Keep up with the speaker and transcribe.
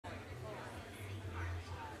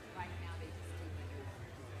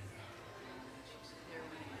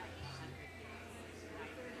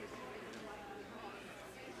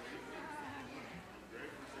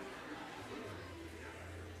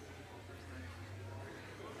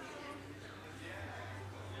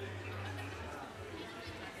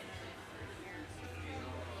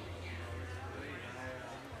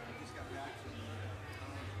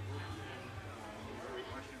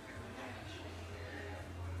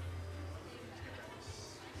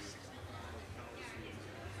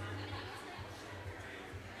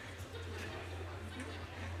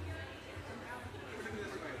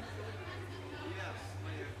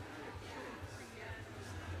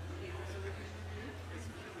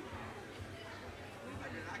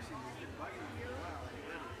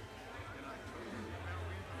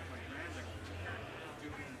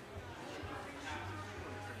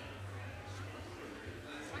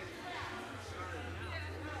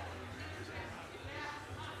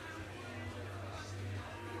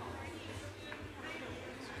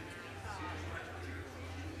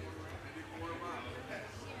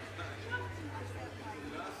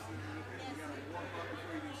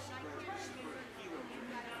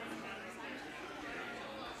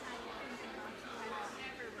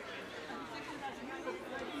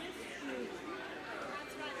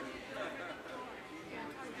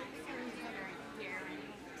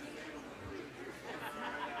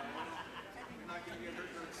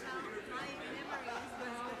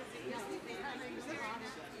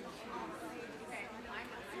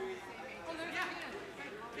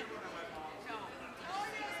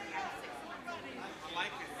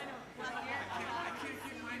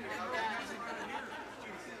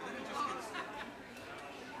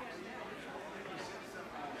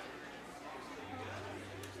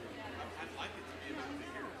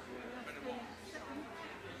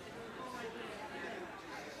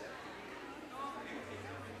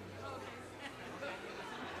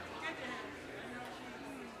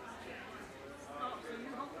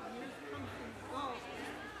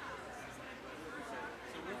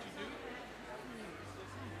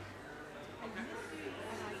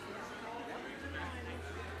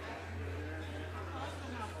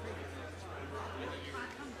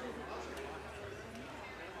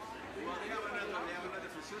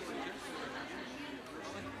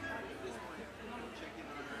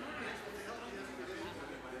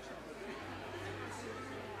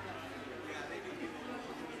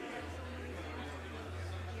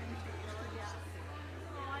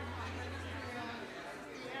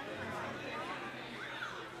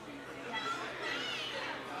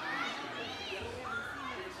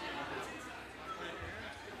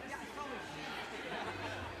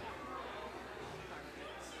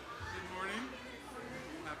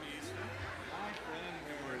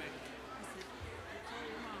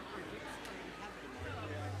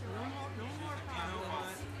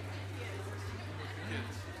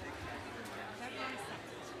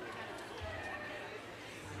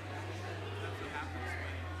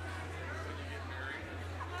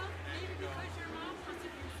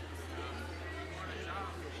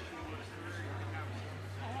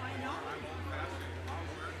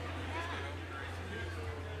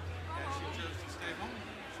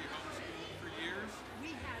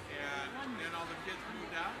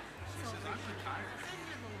says, I'm retired.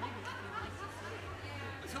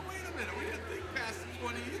 I said, wait a minute, we didn't think past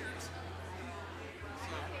 20 years.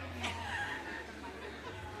 So,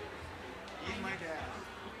 He's my dad.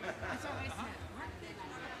 That's all I said.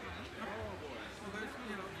 so there's,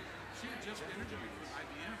 you know, she had just interviewed for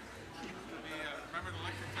IBM to be, remember the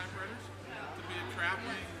electric typewriters? To be a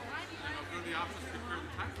traveling, go to the office to repair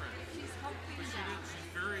the typewriter. She's hoping But she's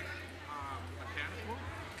very mechanical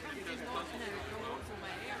and does puzzles really well.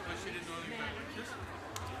 But she didn't know anything about electricity.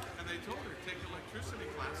 And they told her, take electricity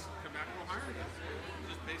class, come back, we'll hire you.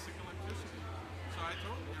 Just basic electricity. So I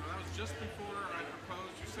told her, that was just before I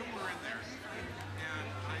proposed, or somewhere in there. And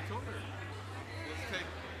I told her, let's take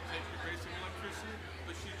your basic electricity.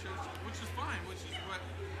 But she chose, which is fine, which is what,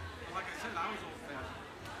 like I said, I was old fashioned.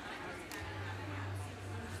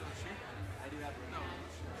 So she, I do have no.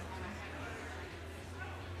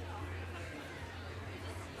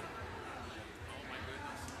 Oh my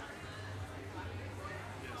goodness.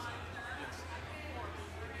 Yes. Yes. Yes.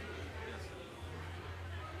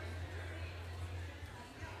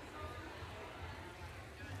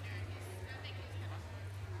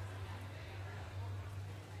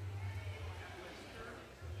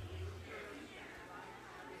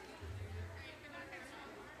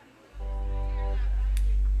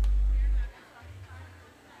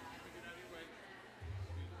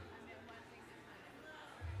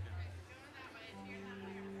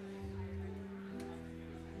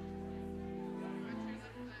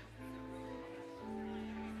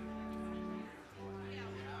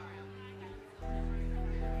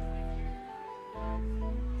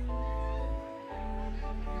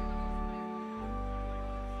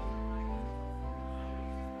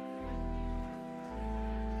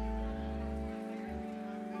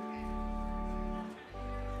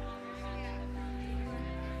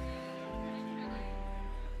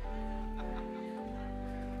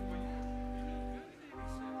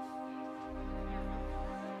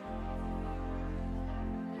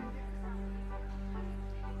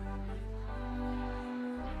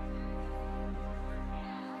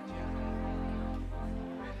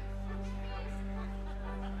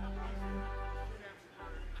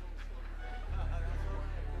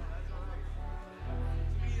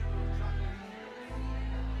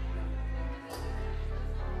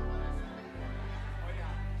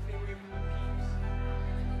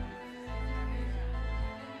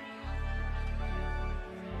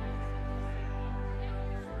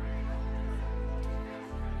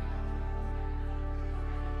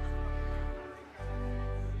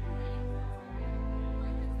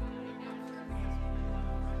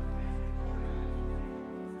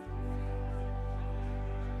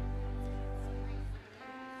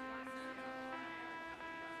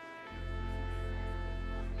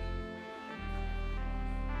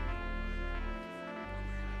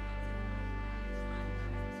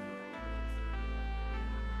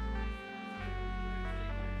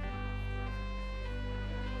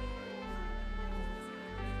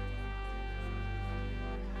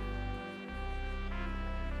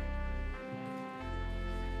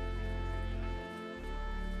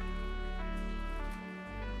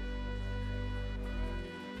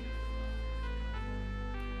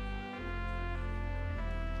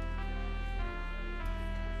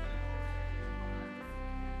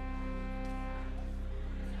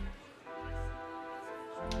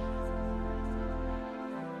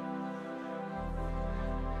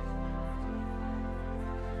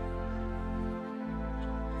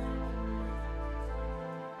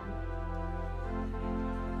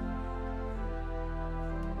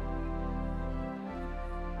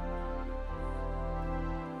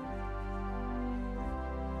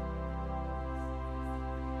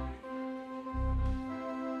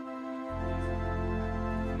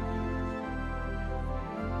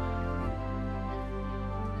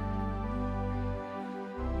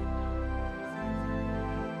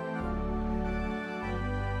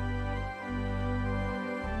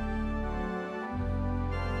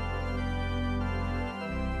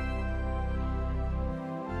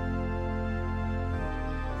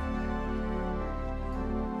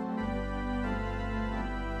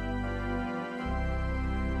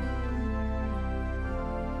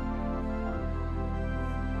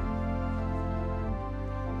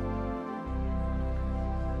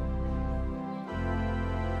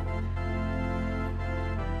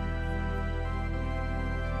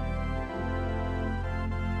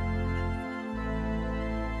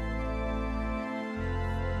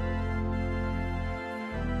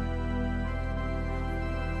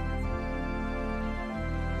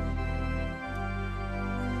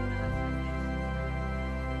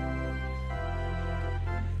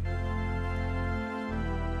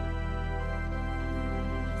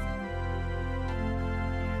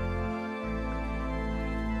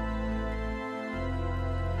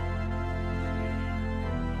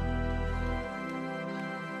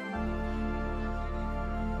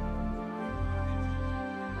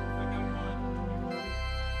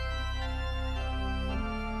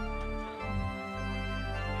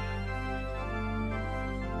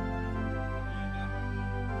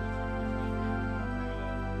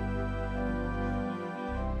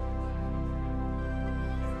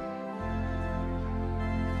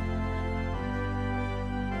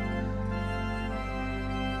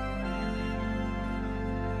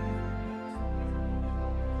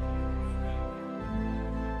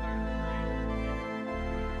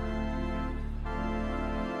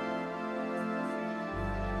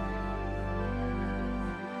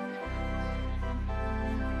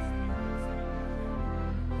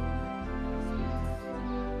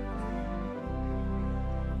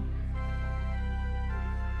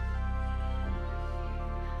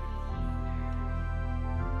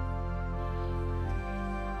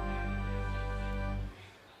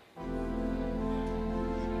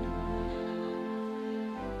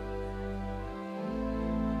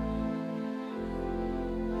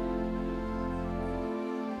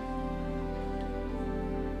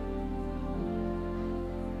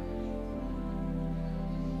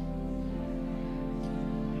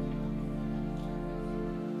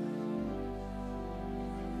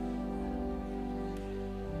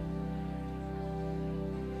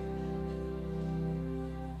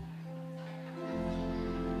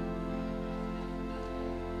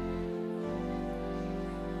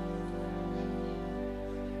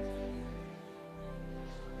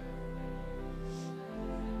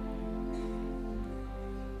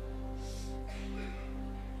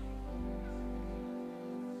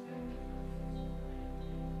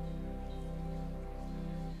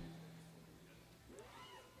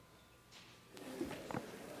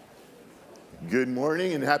 Good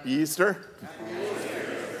morning and happy Easter.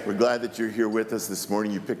 We're glad that you're here with us this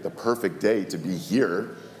morning. You picked the perfect day to be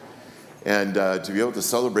here and to be able to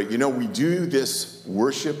celebrate. You know, we do this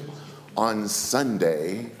worship on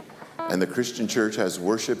Sunday, and the Christian church has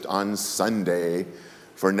worshiped on Sunday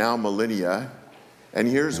for now millennia. And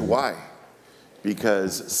here's why.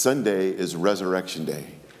 Because Sunday is Resurrection Day.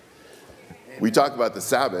 We talk about the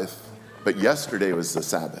Sabbath, but yesterday was the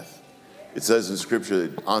Sabbath. It says in Scripture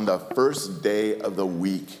that on the first day of the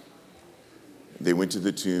week, they went to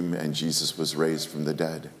the tomb and Jesus was raised from the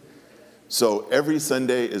dead. So every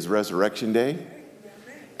Sunday is Resurrection Day,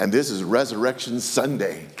 and this is Resurrection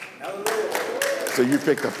Sunday. So you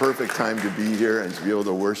picked the perfect time to be here and to be able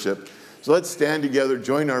to worship. So let's stand together,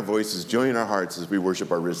 join our voices, join our hearts as we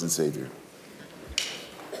worship our risen Savior.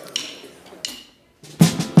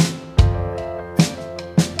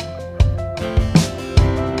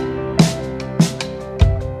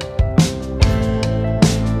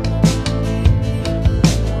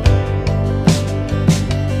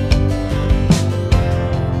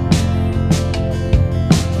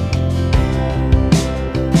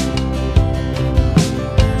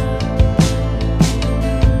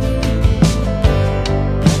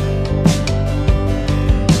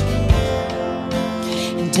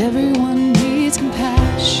 Everyone needs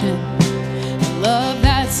compassion, love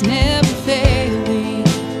that's never failing.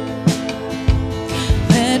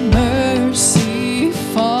 Let mercy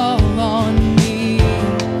fall on me.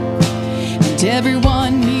 And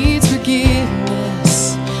everyone needs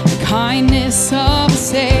forgiveness, the kindness of a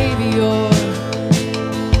Savior,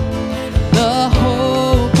 the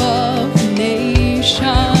hope of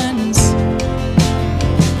nations.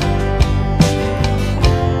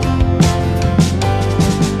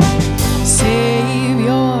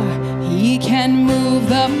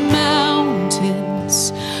 The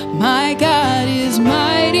mountains, my God is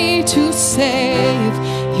mighty to save.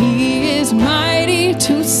 He is mighty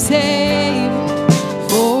to save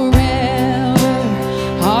forever,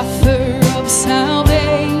 author of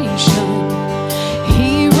salvation.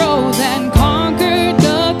 He rose and conquered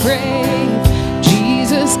the grave.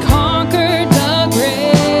 Jesus conquered the grave.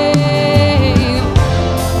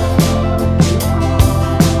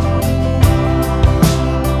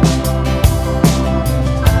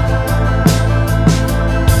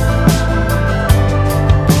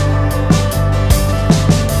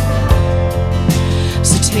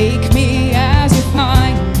 Take me out.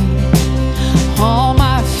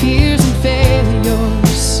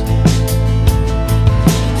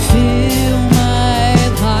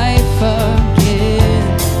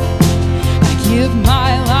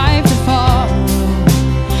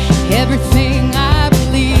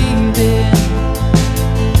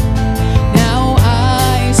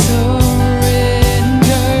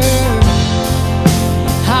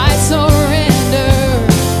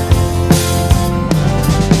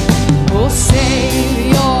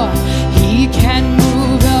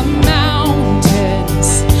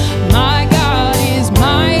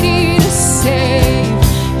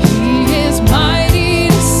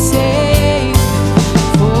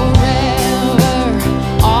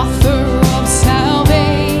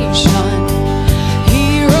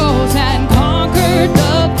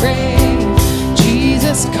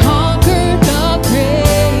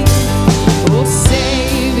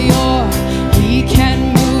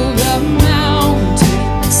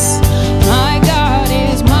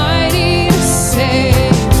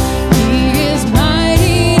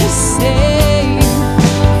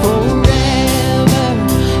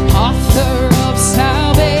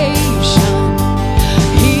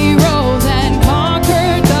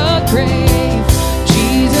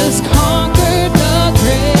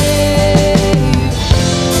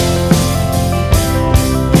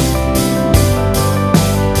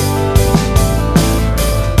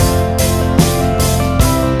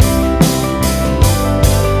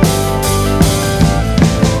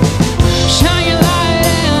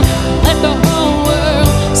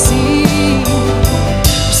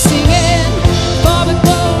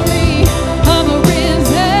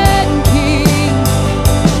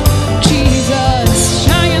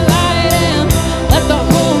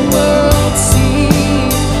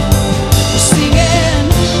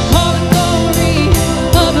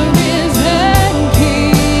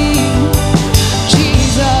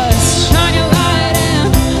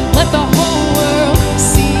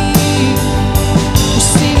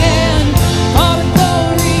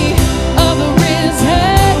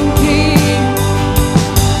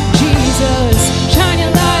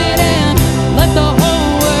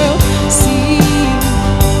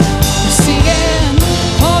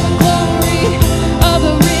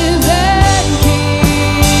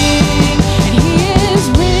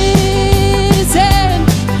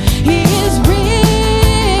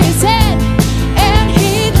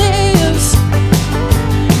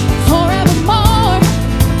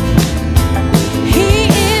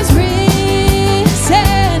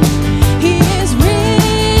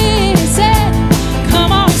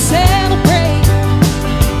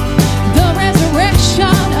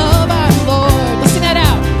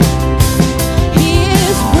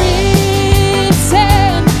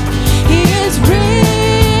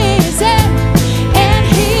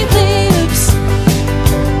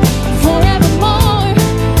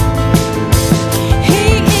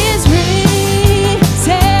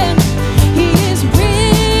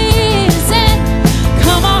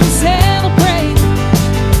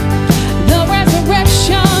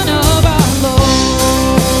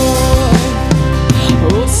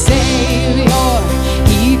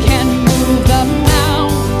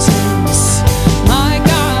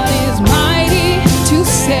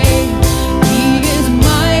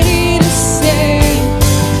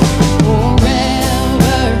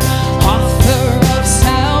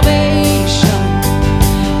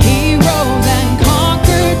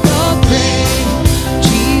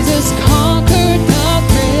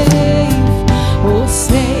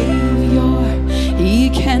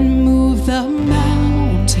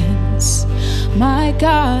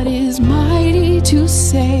 God is mighty to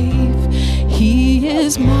save. He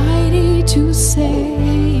is mighty to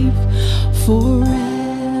save.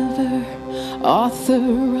 Forever,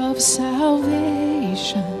 author of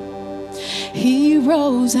salvation. He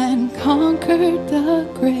rose and conquered the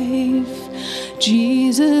grave.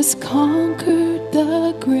 Jesus conquered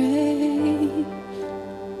the grave.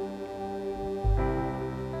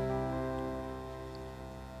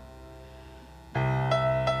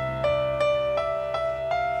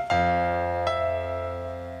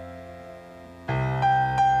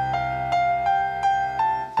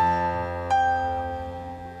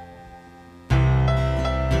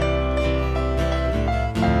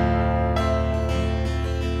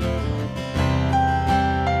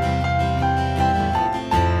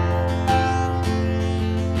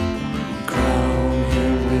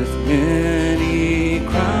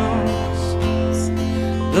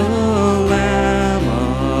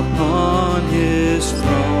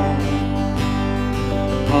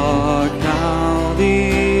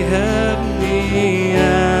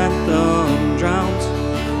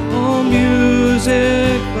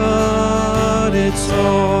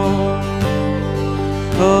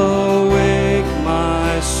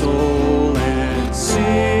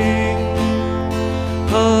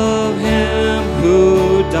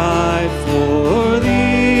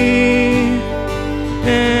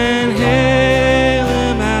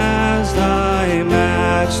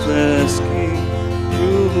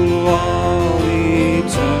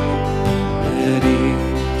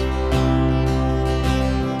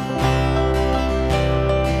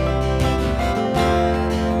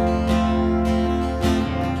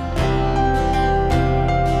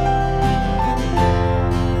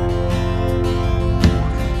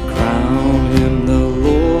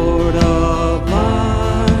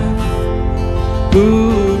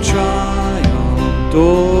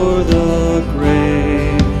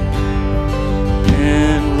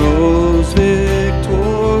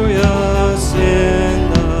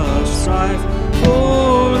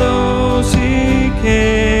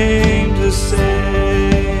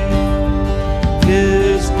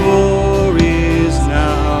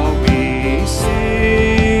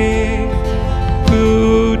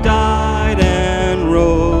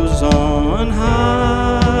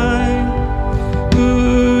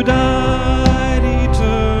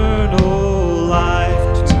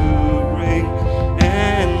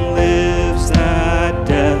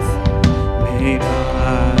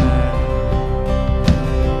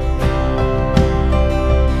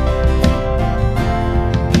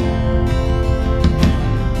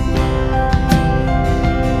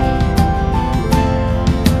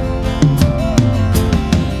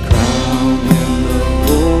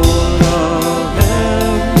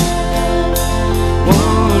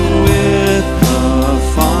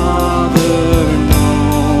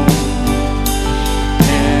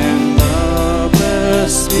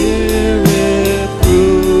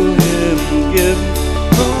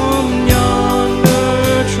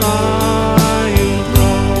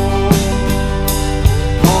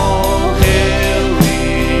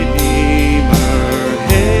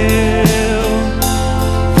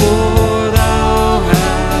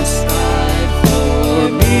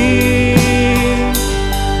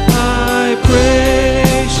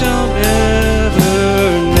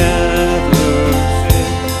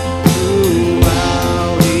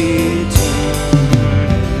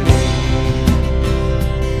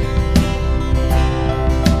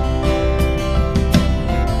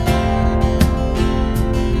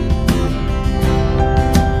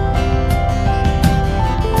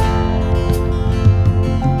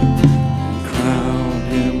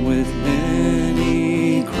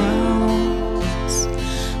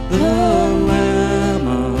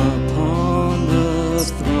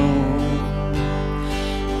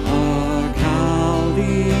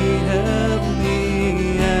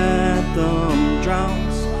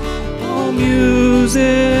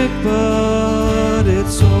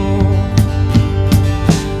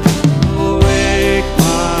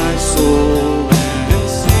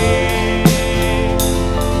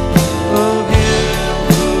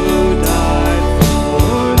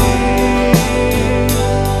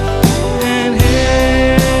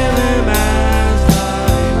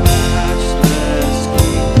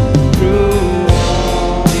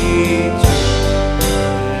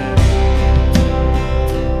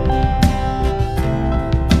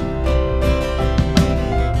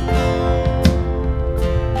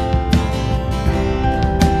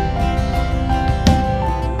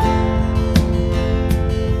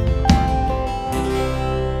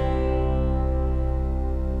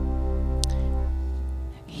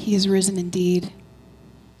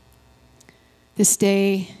 This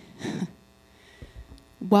day,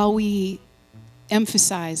 while we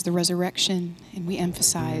emphasize the resurrection and we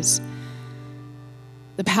emphasize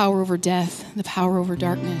the power over death, the power over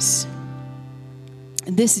darkness,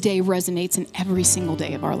 this day resonates in every single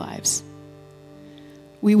day of our lives.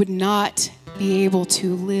 We would not be able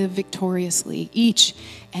to live victoriously each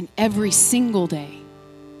and every single day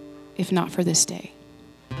if not for this day.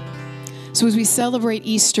 So as we celebrate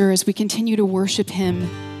Easter, as we continue to worship him,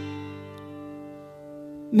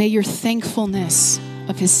 may your thankfulness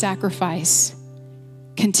of his sacrifice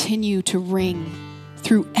continue to ring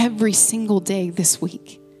through every single day this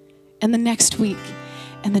week and the next week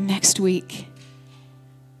and the next week,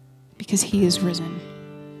 because he is risen.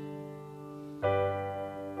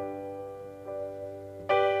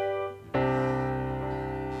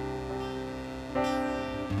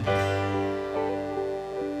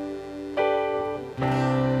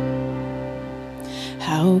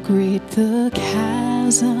 How great the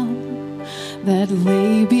chasm that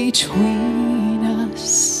lay between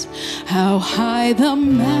us, how high the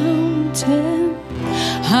mountain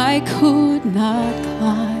I could not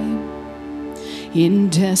climb. In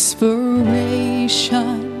desperation,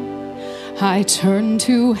 I turned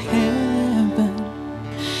to heaven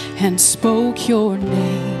and spoke your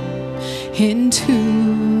name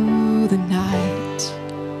into the night.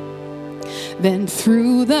 Then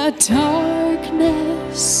through the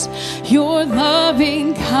darkness, your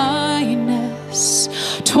loving kindness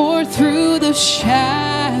tore through the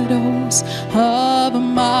shadows of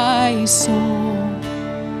my soul.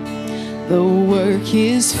 The work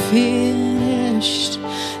is finished,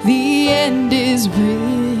 the end is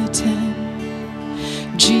written.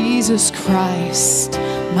 Jesus Christ,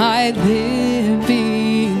 my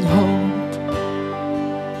living hope.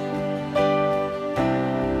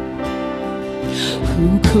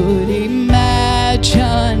 Who could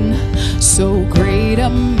imagine so great a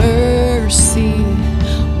mercy?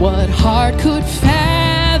 What heart could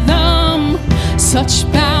fathom such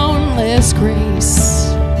boundless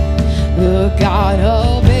grace? The God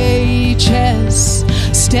of ages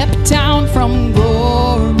stepped down from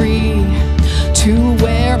glory to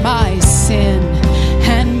wear my sin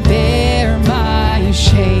and bear my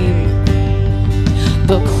shame.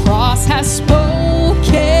 The cross has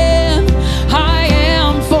spoken, I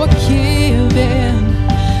am forgiven.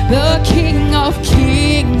 The King of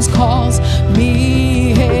Kings calls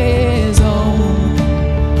me his own.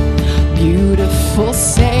 Beautiful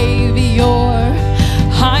Savior,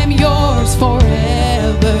 I'm yours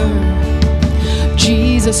forever.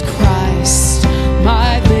 Jesus Christ,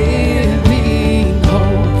 my living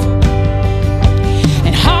hope.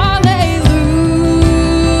 And hallelujah,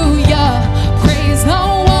 praise the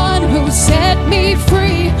one who set me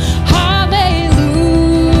free. Hallelujah,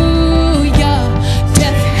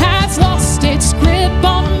 death has lost its grip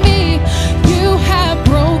on me. You have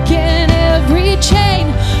broken every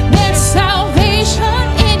chain. There's salvation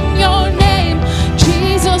in your name,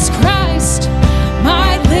 Jesus Christ,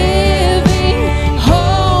 my living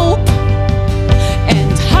hope.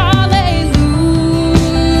 And hallelujah,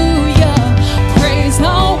 praise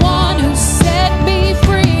the one who set me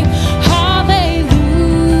free. Hallelujah,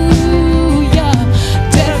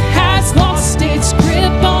 death has lost its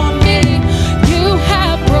grip on me. You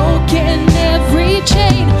have broken every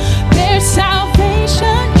chain. There's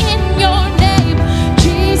salvation in your name,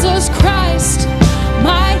 Jesus Christ,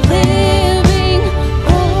 my living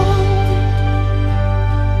hope.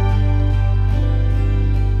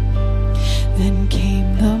 Then came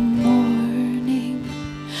the morning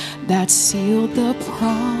that sealed the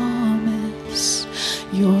promise.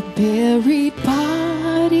 Your buried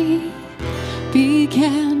body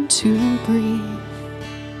began to breathe.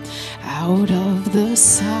 Out of the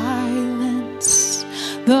silence,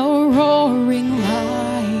 the roaring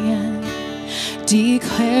lion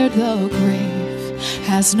declared the grave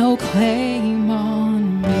has no claim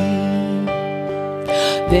on me.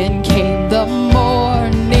 Then came the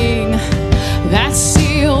morning that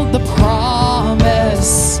sealed the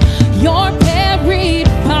promise. Your buried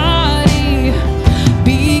body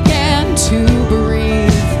began to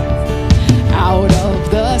breathe. Out of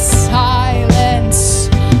the silence,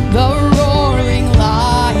 the roaring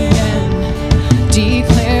lion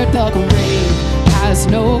declared the grave has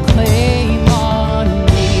no claim on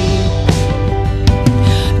me.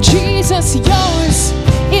 Jesus, yours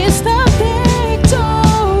is the victory.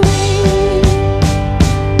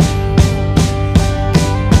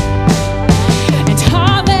 And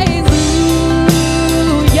hallelujah,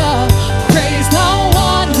 praise the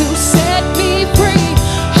one who set me free.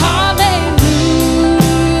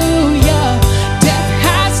 Hallelujah, death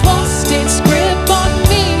has lost its grip on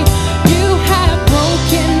me. You have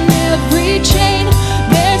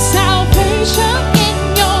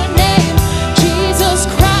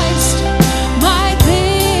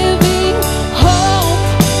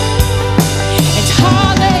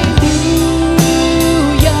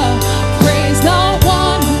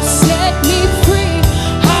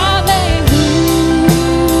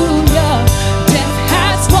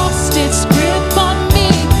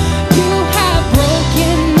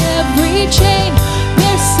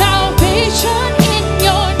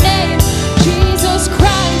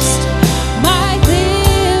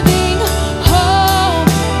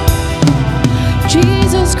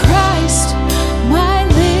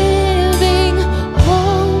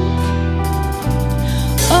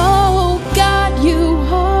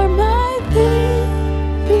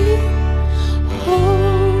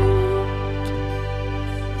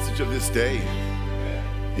day.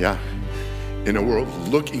 Yeah. In a world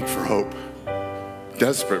looking for hope,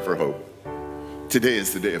 desperate for hope. Today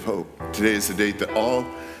is the day of hope. Today is the day that all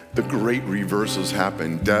the great reversals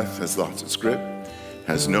happen. Death has lost its grip,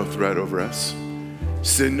 has no threat over us.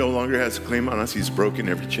 Sin no longer has a claim on us. He's broken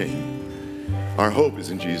every chain. Our hope is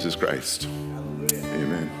in Jesus Christ.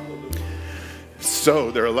 Amen.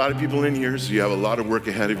 So there are a lot of people in here, so you have a lot of work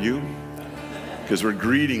ahead of you because we're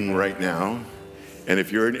greeting right now. And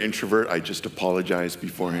if you're an introvert, I just apologize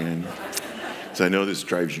beforehand. So I know this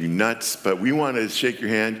drives you nuts, but we want to shake your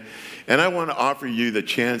hand. And I want to offer you the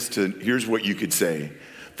chance to, here's what you could say.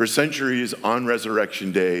 For centuries on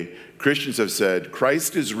Resurrection Day, Christians have said,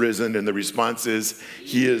 Christ is risen, and the response is,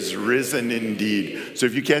 he is risen indeed. So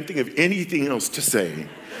if you can't think of anything else to say,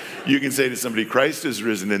 you can say to somebody, Christ is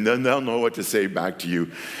risen, and then they'll know what to say back to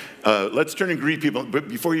you. Let's turn and greet people. But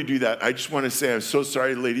before you do that, I just want to say I'm so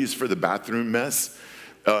sorry, ladies, for the bathroom mess.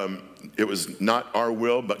 It was not our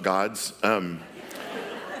will, but God's.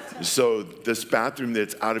 So this bathroom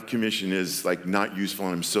that's out of commission is like not useful,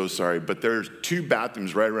 and I'm so sorry. But there's 2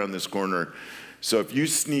 bathrooms right around this corner. So if you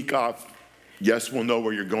sneak off, yes, we'll know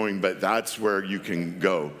where you're going, but that's where you can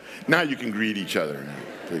go. Now you can greet each other,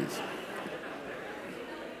 please.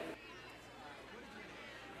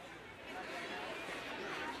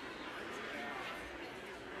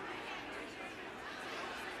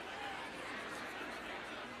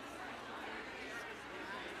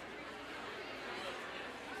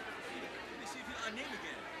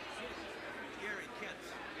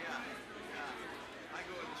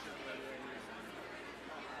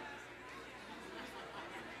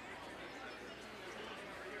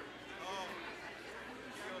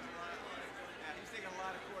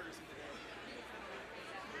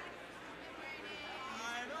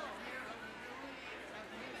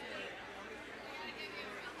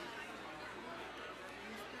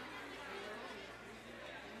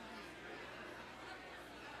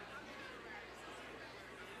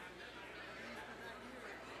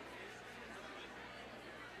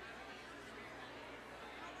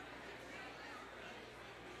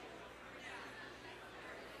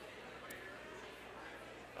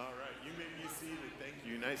 All right, you may be seated. Thank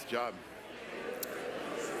you. Nice job.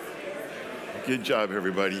 Good job,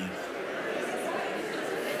 everybody.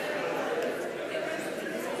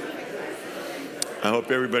 I hope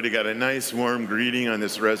everybody got a nice, warm greeting on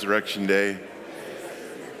this Resurrection Day.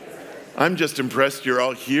 I'm just impressed you're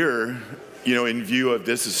all here, in view of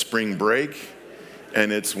this is spring break,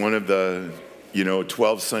 and it's one of the,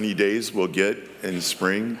 12 sunny days we'll get in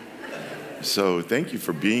spring. So thank you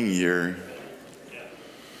for being here.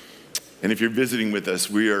 And if you're visiting with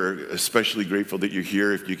us, we are especially grateful that you're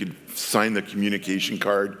here. If you could sign the communication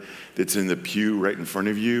card that's in the pew right in front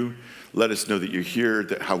of you, let us know that you're here,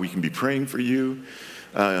 how we can be praying for you.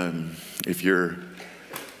 If you're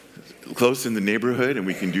close in the neighborhood and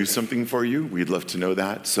we can do something for you, we'd love to know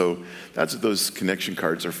that. So that's what those connection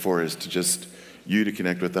cards are for, is to just you to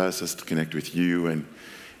connect with us to connect with you, and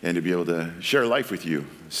to be able to share life with you.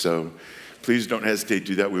 So please don't hesitate to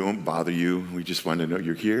do that. We won't bother you. We just want to know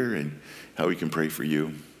you're here and how we can pray for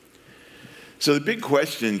you. So the big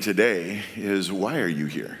question today is, why are you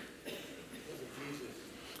here?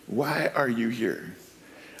 Why are you here?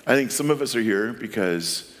 I think some of us are here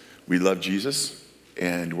because we love Jesus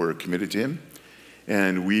and we're committed to him,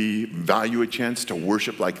 and we value a chance to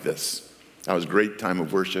worship like this. That was a great time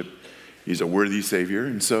of worship. He's a worthy Savior,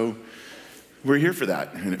 and so we're here for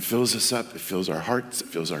that, and it fills us up. It fills our hearts. It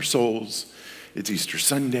fills our souls. It's Easter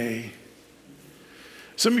Sunday.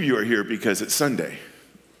 Some of you are here because it's Sunday,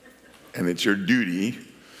 and it's your duty.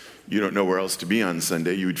 You don't know where else to be on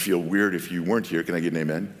Sunday. You would feel weird if you weren't here. Can I get an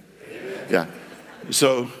amen? Amen. Yeah.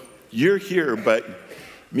 So you're here, but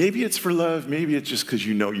maybe it's for love. Maybe it's just because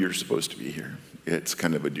you know you're supposed to be here. It's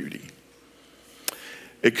kind of a duty.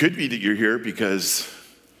 It could be that you're here because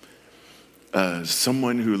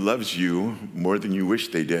someone who loves you more than you wish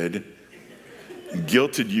they did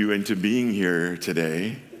guilted you into being here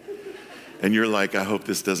today, and you're like, I hope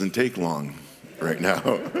this doesn't take long right now,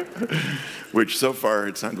 which so far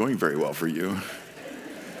it's not going very well for you.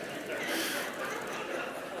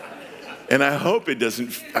 And I hope you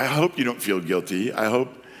don't feel guilty. I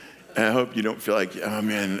hope you don't feel like, oh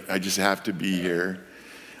man, I just have to be here.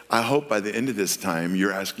 I hope by the end of this time,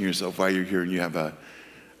 you're asking yourself why you're here, and you have a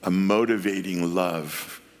motivating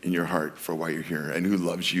love in your heart for why you're here, and who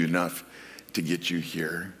loves you enough to get you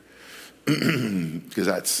here, because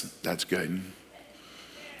that's good.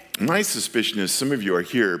 My suspicion is some of you are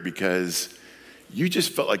here because you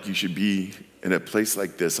just felt like you should be in a place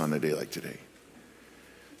like this on a day like today.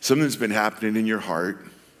 Something's been happening in your heart.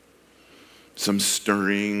 some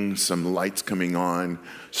stirring, some lights coming on,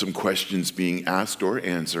 some questions being asked or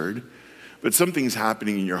answered. But something's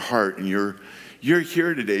happening in your heart, and you're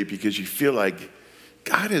here today because you feel like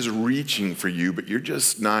God is reaching for you, but you're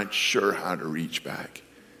just not sure how to reach back.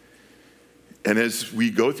 And as we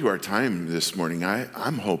go through our time this morning,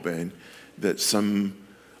 I'm hoping that some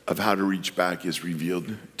of how to reach back is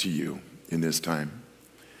revealed to you in this time.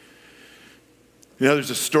 You know, there's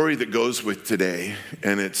a story that goes with today,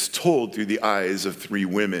 and it's told through the eyes of three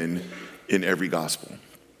women in every gospel.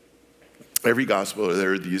 Every gospel,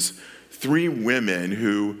 there are these three women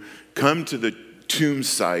who come to the tomb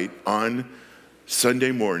site on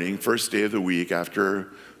Sunday morning, first day of the week, after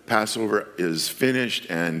Passover is finished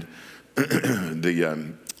and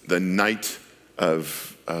the night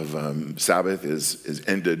of Sabbath is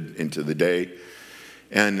ended into the day.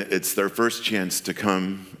 And it's their first chance to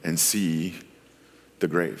come and see the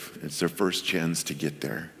grave. It's their first chance to get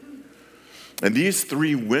there. And these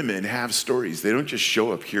three women have stories. They don't just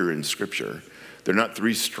show up here in Scripture. They're not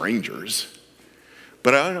three strangers.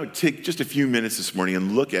 But I want to take just a few minutes this morning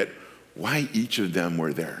and look at why each of them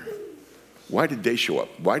were there. Why did they show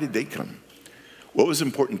up? Why did they come? What was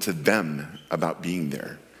important to them about being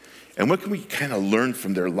there? And what can we kind of learn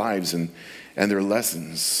from their lives and their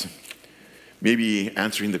lessons? Maybe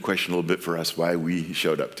answering the question a little bit for us why we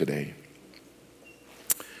showed up today.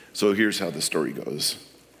 So here's how the story goes.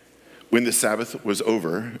 When the Sabbath was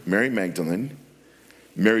over, Mary Magdalene,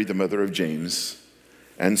 Mary the mother of James,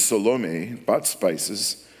 and Salome bought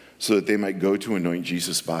spices so that they might go to anoint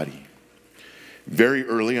Jesus' body. Very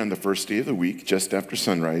early on the first day of the week, just after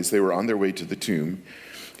sunrise, they were on their way to the tomb,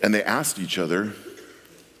 and they asked each other,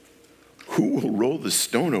 "Who will roll the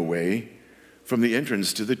stone away from the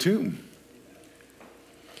entrance to the tomb?"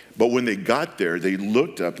 But when they got there, they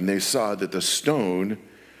looked up and they saw that the stone,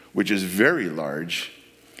 which is very large,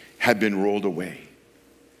 had been rolled away.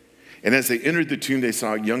 And as they entered the tomb, they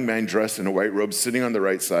saw a young man dressed in a white robe sitting on the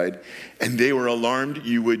right side, and they were alarmed.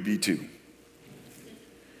 You would be too.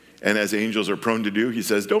 And as angels are prone to do, he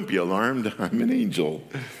says, "Don't be alarmed. I'm an angel."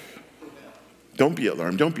 Don't be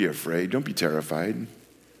alarmed. Don't be afraid. Don't be terrified.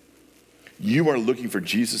 You are looking for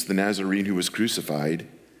Jesus the Nazarene who was crucified.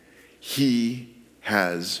 He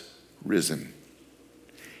has risen.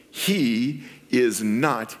 He is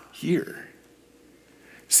not here.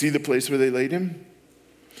 See the place where they laid him?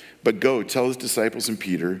 But go, tell his disciples and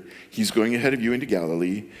Peter, he's going ahead of you into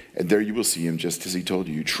Galilee, and there you will see him just as he told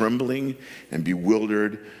you. Trembling and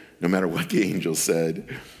bewildered, no matter what the angel said,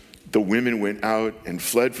 the women went out and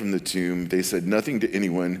fled from the tomb. They said nothing to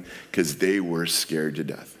anyone because they were scared to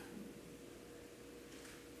death.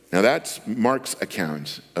 Now that's Mark's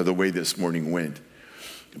account of the way this morning went.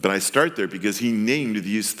 But I start there because he named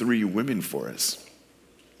these three women for us.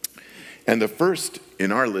 And the first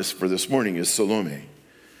in our list for this morning is Salome.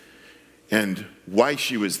 And why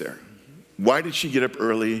she was there. Why did she get up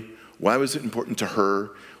early? Why was it important to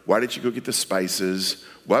her? Why did she go get the spices?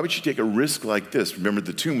 Why would she take a risk like this? Remember,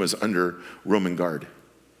 the tomb was under Roman guard.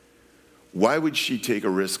 Why would she take a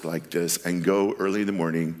risk like this and go early in the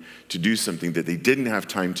morning to do something that they didn't have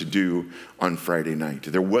time to do on Friday night?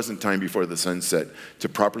 There wasn't time before the sun set to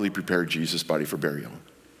properly prepare Jesus' body for burial.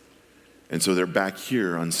 And so they're back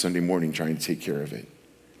here on Sunday morning trying to take care of it.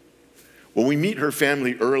 Well, we meet her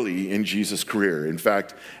family early in Jesus' career. In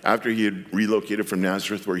fact, after he had relocated from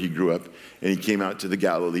Nazareth, where he grew up, and he came out to the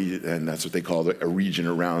Galilee, and that's what they call a region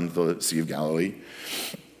around the Sea of Galilee,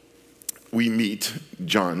 we meet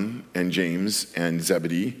John and James and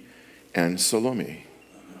Zebedee and Salome.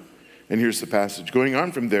 And here's the passage. Going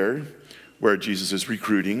on from there, where Jesus is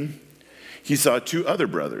recruiting, he saw two other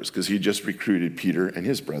brothers, because he just recruited Peter and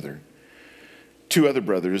his brother. Two other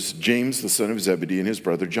brothers, James, the son of Zebedee, and his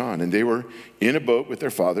brother John. And they were in a boat with their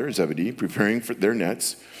father, Zebedee, preparing for their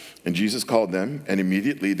nets. And Jesus called them, and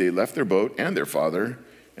immediately they left their boat and their father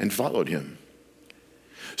and followed him.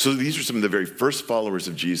 So these are some of the very first followers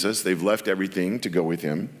of Jesus. They've left everything to go with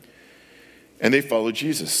him. And they followed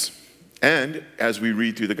Jesus. And as we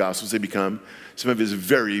read through the Gospels, they become some of his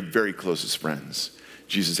very, very closest friends.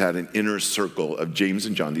 Jesus had an inner circle of James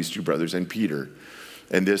and John, these two brothers, and Peter.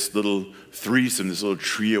 And this little threesome, this little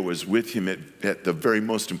trio was with him at the very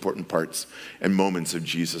most important parts and moments of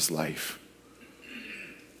Jesus' life.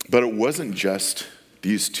 But it wasn't just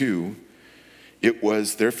these two, it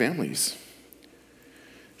was their families.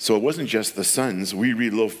 So it wasn't just the sons. We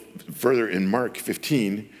read a little further in Mark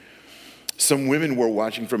 15. Some women were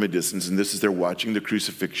watching from a distance, and this is they're watching the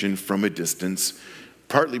crucifixion from a distance,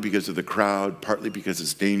 partly because of the crowd, partly because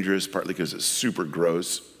it's dangerous, partly because it's super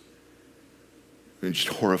gross. And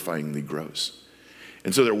just horrifyingly gross.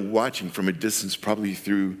 And so they're watching from a distance, probably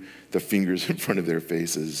through the fingers in front of their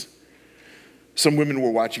faces. Some women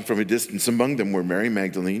were watching from a distance. Among them were Mary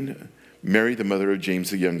Magdalene, Mary, the mother of James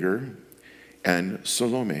the Younger, and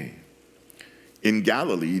Salome. In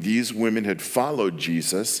Galilee, these women had followed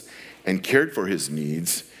Jesus and cared for his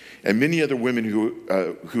needs, and many other women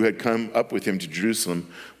who had come up with him to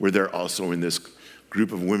Jerusalem were there also in this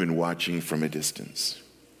group of women watching from a distance.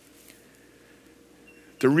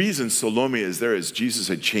 The reason Salome is there is Jesus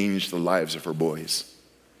had changed the lives of her boys.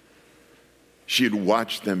 She had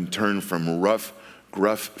watched them turn from rough,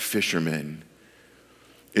 gruff fishermen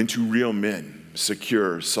into real men,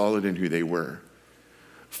 secure, solid in who they were,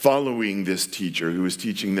 following this teacher who was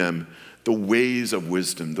teaching them the ways of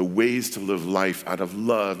wisdom, the ways to live life out of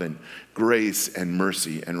love and grace and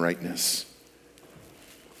mercy and rightness.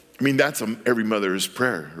 I mean, that's every mother's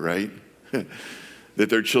prayer, right? That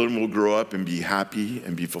their children will grow up and be happy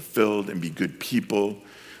and be fulfilled and be good people,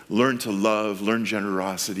 learn to love, learn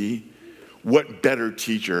generosity. What better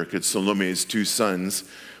teacher could Salome's two sons,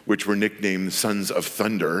 which were nicknamed Sons of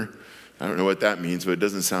Thunder? I don't know what that means, but it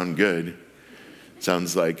doesn't sound good. It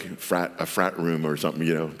sounds like a frat room or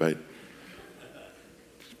something, but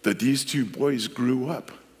that these two boys grew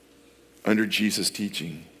up under Jesus'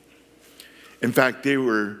 teaching. In fact, they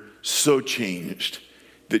were so changed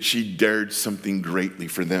that she dared something greatly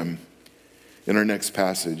for them. In our next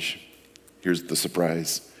passage, here's the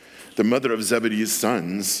surprise. The mother of Zebedee's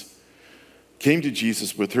sons came to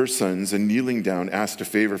Jesus with her sons and kneeling down asked a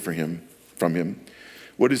favor from him.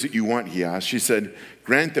 What is it you want, he asked. She said,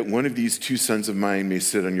 grant that one of these two sons of mine may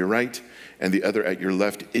sit on your right and the other at your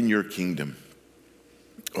left in your kingdom.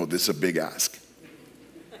 Oh, this is a big ask.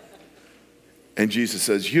 And Jesus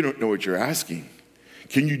says, you don't know what you're asking.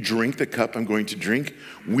 Can you drink the cup I'm going to drink?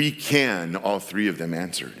 We can, all three of them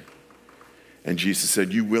answered. And Jesus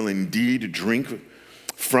said, you will indeed drink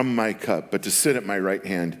from my cup, but to sit at my right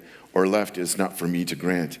hand or left is not for me to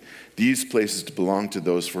grant. These places belong to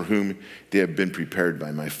those for whom they have been prepared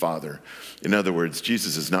by my Father. In other words,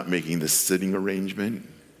 Jesus is not making the sitting arrangement.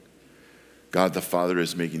 God the Father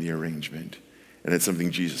is making the arrangement. And it's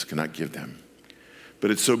something Jesus cannot give them. But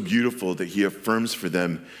it's so beautiful that he affirms for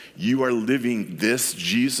them, you are living this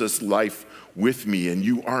Jesus life with me, and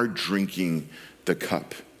you are drinking the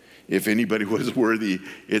cup. If anybody was worthy,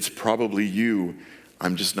 it's probably you.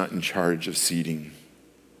 I'm just not in charge of seating.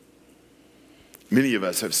 Many of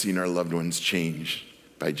us have seen our loved ones changed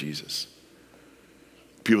by Jesus.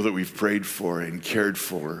 People that we've prayed for and cared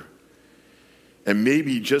for. And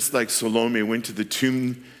maybe just like Salome went to the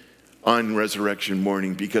tomb on resurrection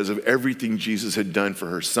morning because of everything Jesus had done for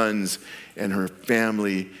her sons and her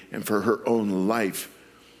family and for her own life,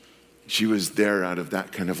 she was there out of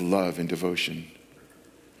that kind of love and devotion.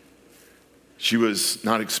 She was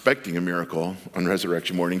not expecting a miracle on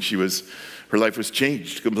resurrection morning. Her life was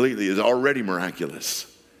changed completely. It was already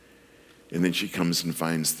miraculous. And then she comes and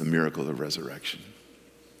finds the miracle of resurrection.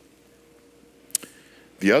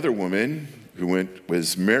 The other woman who went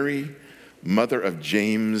was Mary, mother of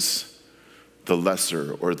James the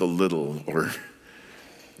Lesser, or the Little,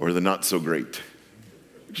 or the Not So Great,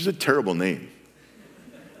 which is a terrible name.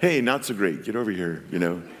 Hey, not so great, get over here,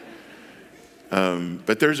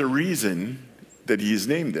 But there's a reason that he's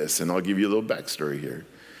named this, and I'll give you a little backstory here.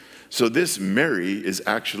 So this Mary is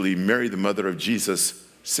actually Mary, the mother of Jesus'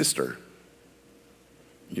 sister.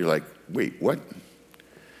 You're like, wait, what?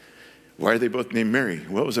 Why are they both named Mary?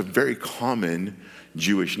 Well, it was a very common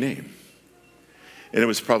Jewish name. And it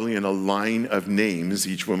was probably in a line of names.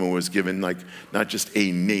 Each woman was given not just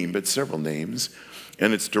a name, but several names.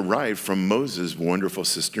 And it's derived from Moses' wonderful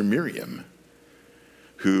sister Miriam,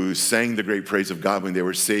 who sang the great praise of God when they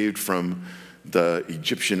were saved from the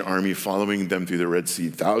Egyptian army following them through the Red Sea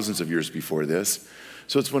thousands of years before this.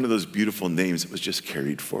 So it's one of those beautiful names that was just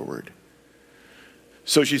carried forward.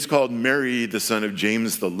 So she's called Mary, the son of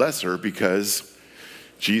James the Lesser, because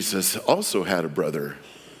Jesus also had a brother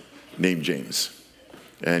named James.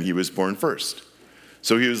 And he was born first.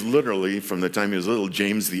 So he was literally, from the time he was little,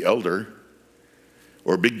 James the Elder,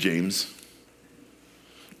 or Big James.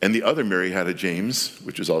 And the other Mary had a James,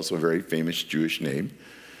 which was also a very famous Jewish name.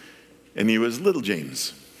 And he was Little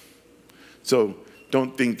James. So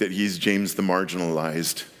don't think that he's James the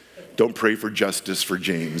marginalized. Don't pray for justice for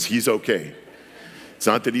James. He's okay. It's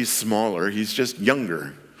not that he's smaller, he's just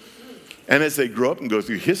younger. And as they grow up and go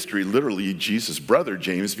through history, literally Jesus' brother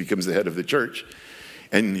James becomes the head of the church.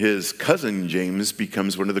 And his cousin James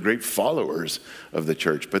becomes one of the great followers of the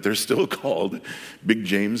church. But they're still called Big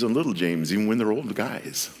James and Little James, even when they're old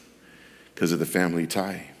guys, because of the family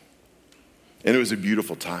tie. And it was a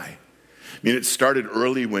beautiful tie. mean, it started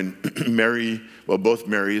early when both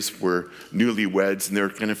Marys were newlyweds, and they were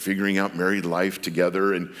kind of figuring out married life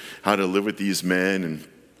together and how to live with these men, and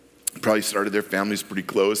probably started their families pretty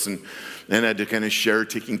close, and had to kind of share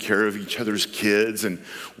taking care of each other's kids and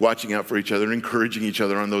watching out for each other and encouraging each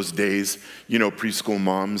other on those days, preschool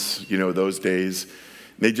moms, those days.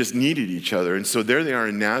 They just needed each other. And so there they are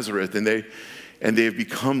in Nazareth, and they have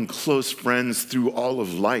become close friends through all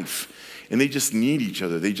of life. And they just need each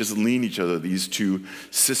other. They just lean each other, these two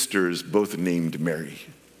sisters, both named Mary.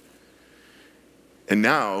 And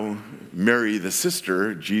now, Mary, the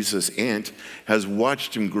sister, Jesus' aunt, has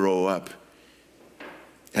watched him grow up,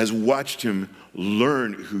 has watched him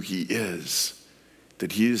learn who he is,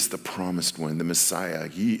 that he is the promised one, the Messiah.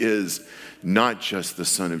 He is not just the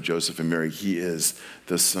son of Joseph and Mary, he is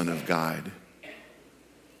the Son of God.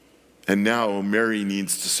 And now Mary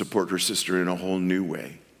needs to support her sister in a whole new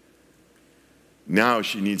way. Now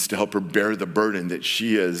she needs to help her bear the burden that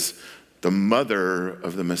she is the mother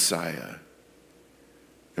of the Messiah.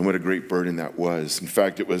 And what a great burden that was. In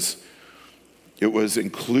fact, it was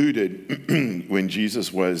included when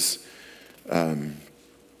Jesus was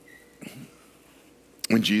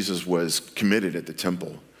committed at the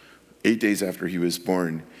temple. 8 days after he was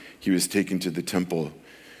born, he was taken to the temple.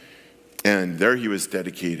 And there he was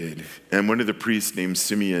dedicated. And one of the priests named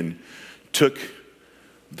Simeon took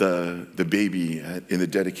the baby in the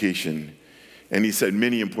dedication, and he said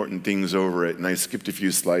many important things over it. And I skipped a few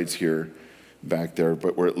slides here back there,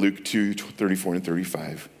 but we're at Luke 2:34 and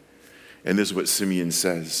 35. And this is what Simeon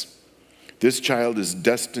says. This child is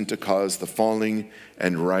destined to cause the falling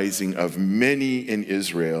and rising of many in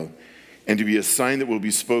Israel, and to be a sign that will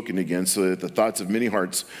be spoken against, so that the thoughts of many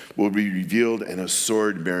hearts will be revealed, and a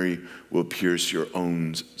sword, Mary, will pierce your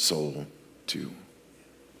own soul too.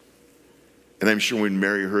 And I'm sure when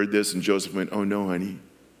Mary heard this and Joseph went, oh no, honey.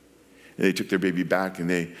 And they took their baby back, and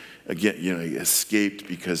they, again, escaped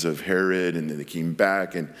because of Herod, and then they came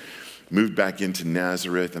back and moved back into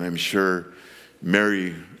Nazareth. And I'm sure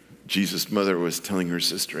Mary, Jesus' mother, was telling her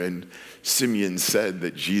sister, and Simeon said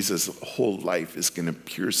that Jesus' whole life is going to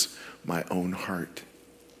pierce my own heart.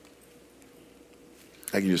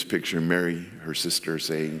 I can just picture Mary, her sister,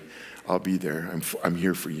 saying, I'll be there. I'm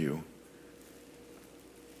here for you.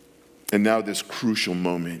 And now this crucial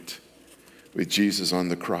moment with Jesus on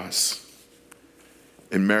the cross,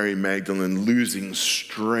 and Mary Magdalene losing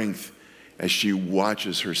strength as she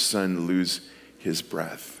watches her son lose his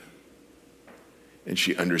breath. And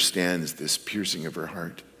she understands this piercing of her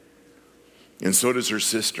heart. And so does her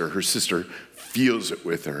sister. Her sister feels it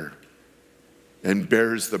with her and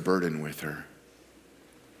bears the burden with her.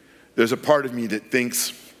 There's a part of me that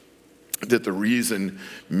thinks that the reason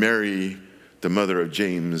Mary, the mother of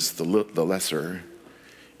James, the lesser,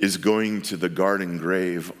 is going to the garden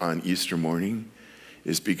grave on Easter morning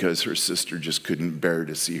is because her sister just couldn't bear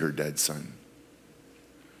to see her dead son.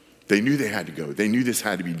 They knew they had to go. They knew this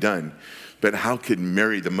had to be done. But how could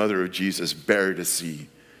Mary, the mother of Jesus, bear to see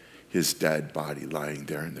his dead body lying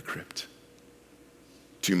there in the crypt?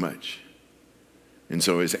 Too much. And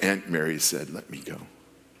so his Aunt Mary said, let me go.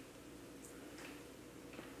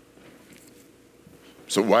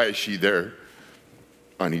 So why is she there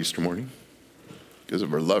on Easter morning? Because of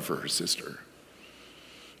her love for her sister.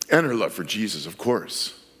 And her love for Jesus, of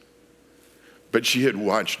course. But she had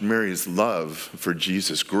watched Mary's love for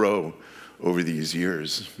Jesus grow over these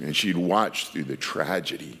years. And she'd watched through the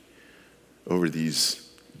tragedy over these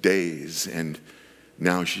days. And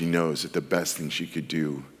now she knows that the best thing she could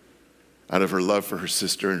do out of her love for her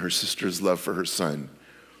sister and her sister's love for her son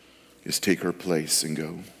is take her place and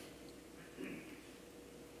go.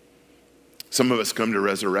 Some of us come to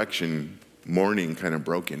resurrection morning kind of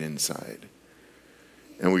broken inside.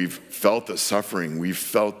 And we've felt the suffering. We've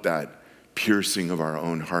felt that piercing of our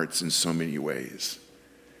own hearts in so many ways.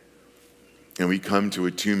 And we come to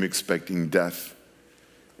a tomb expecting death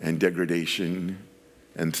and degradation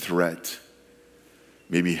and threat,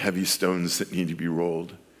 maybe heavy stones that need to be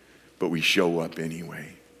rolled, but we show up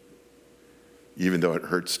anyway, even though it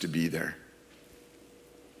hurts to be there.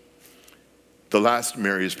 The last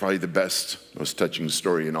Mary is probably the best, most touching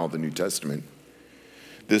story in all the New Testament.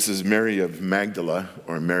 This is Mary of Magdala,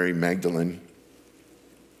 or Mary Magdalene.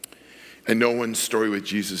 And no one's story with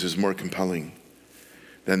Jesus is more compelling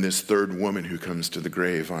than this third woman who comes to the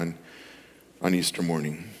grave on Easter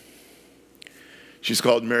morning. She's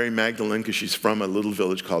called Mary Magdalene because she's from a little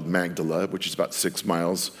village called Magdala, which is about 6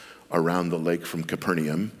 miles around the lake from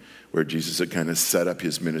Capernaum, where Jesus had kind of set up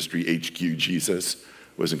his ministry. HQ Jesus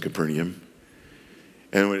was in Capernaum.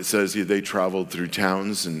 And when it says they traveled through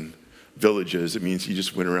towns and villages, it means he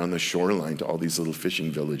just went around the shoreline to all these little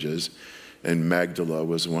fishing villages. and Magdala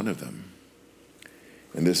was one of them.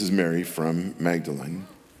 And this is Mary from Magdalene.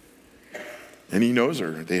 And he knows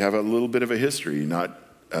her. They have a little bit of a history, not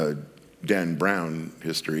a Dan Brown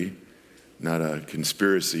history, not a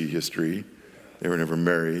conspiracy history. They were never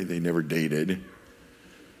married. They never dated.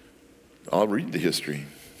 I'll read the history.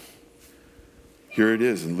 Here it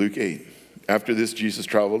is in Luke 8. After this, Jesus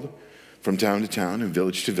traveled from town to town and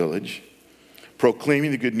village to village,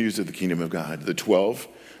 proclaiming the good news of the kingdom of God. The 12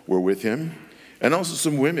 were with him, and also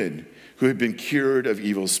some women who had been cured of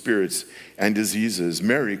evil spirits and diseases.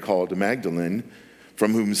 Mary, called Magdalene,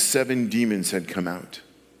 from whom 7 demons had come out.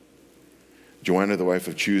 Joanna, the wife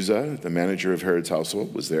of Chuza, the manager of Herod's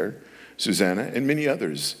household, was there. Susanna, and many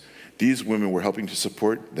others. These women were helping to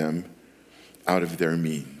support them out of their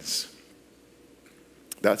means.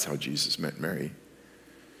 That's how Jesus met Mary.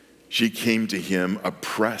 She came to him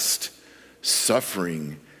oppressed,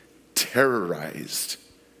 suffering, terrorized.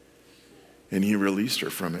 And he released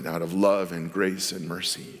her from it out of love and grace and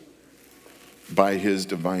mercy. By his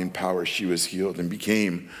divine power, she was healed and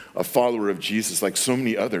became a follower of Jesus like so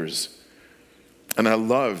many others. And I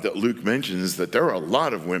love that Luke mentions that there are a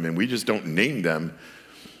lot of women. We just don't name them.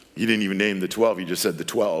 He didn't even name the 12. He just said the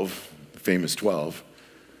 12, the famous 12.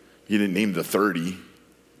 He didn't name the 30.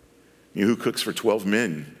 You know, who cooks for 12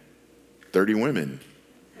 men? 30 women.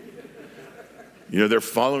 You know, they're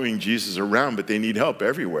following Jesus around, but they need help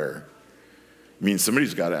everywhere. I mean,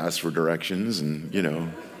 somebody's got to ask for directions and, you know.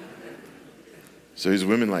 So these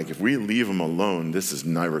women like, if we leave them alone, this is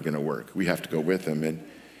never going to work. We have to go with them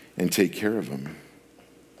and take care of them.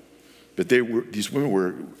 But these women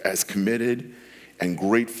were as committed and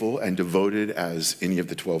grateful and devoted as any of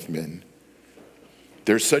the 12 men.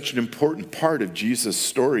 They're such an important part of Jesus'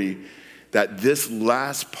 story that this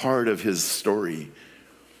last part of his story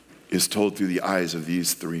is told through the eyes of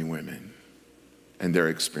these 3 women and their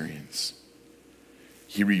experience.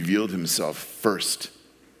 He revealed himself first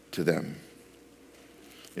to them.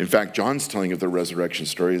 In fact, John's telling of the resurrection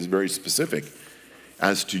story is very specific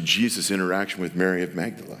as to Jesus' interaction with Mary of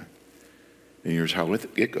Magdala. And here's how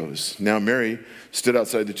it goes. Now Mary stood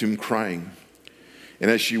outside the tomb crying. And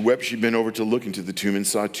as she wept, she bent over to look into the tomb and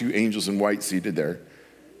saw 2 angels in white seated there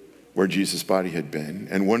where Jesus' body had been,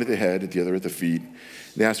 and one at the head and the other at the feet.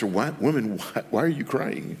 They asked her, Woman, why are you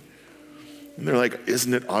crying? And they're like,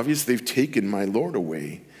 isn't it obvious? They've taken my Lord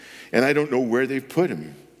away, and I don't know where they've put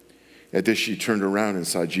him. At this, she turned around and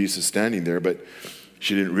saw Jesus standing there, but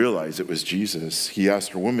she didn't realize it was Jesus. He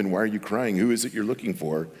asked her, Woman, why are you crying? Who is it you're looking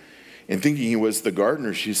for? And thinking he was the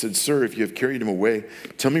gardener, she said, Sir, if you have carried him away,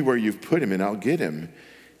 tell me where you've put him, and I'll get him.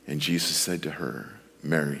 And Jesus said to her,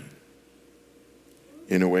 Mary.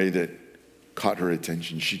 In a way that caught her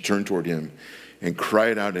attention, she turned toward him and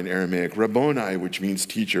cried out in Aramaic, Rabboni, which means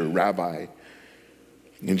teacher, rabbi.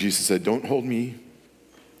 And Jesus said, Don't hold me,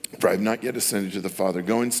 for I have not yet ascended to the Father.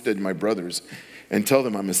 Go instead to my brothers and tell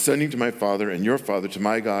them I'm ascending to my Father and your Father, to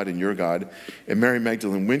my God and your God. And Mary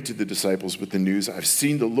Magdalene went to the disciples with the news, I've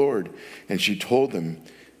seen the Lord. And she told them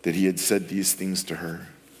that he had said these things to her.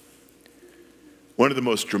 One of the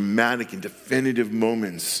most dramatic and definitive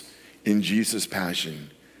moments in Jesus' passion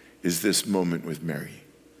is this moment with Mary.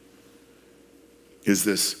 Is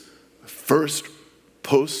this first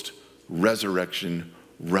post-resurrection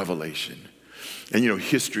revelation. And you know,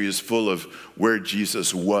 history is full of where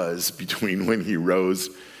Jesus was between when he rose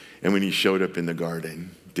and when he showed up in the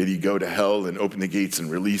garden. Did he go to hell and open the gates and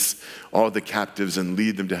release all the captives and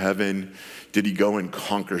lead them to heaven? Did he go and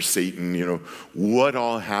conquer Satan? You know, what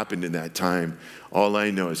all happened in that time? All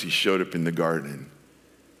I know is he showed up in the garden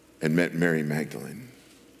and met Mary Magdalene.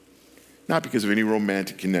 Not because of any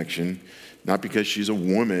romantic connection, not because she's a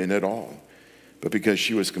woman at all, but because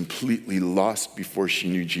she was completely lost before she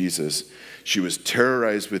knew Jesus. She was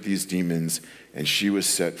terrorized with these demons, and she was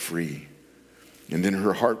set free. And then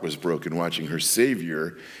her heart was broken watching her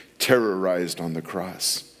Savior terrorized on the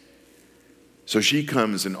cross. So she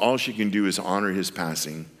comes, and all she can do is honor his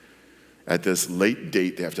passing. At this late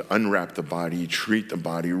date, they have to unwrap the body, treat the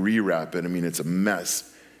body, rewrap it. I mean, it's a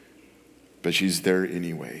mess. But she's there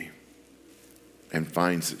anyway and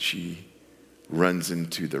finds that she runs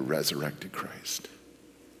into the resurrected Christ,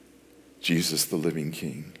 Jesus, the living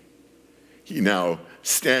King. He now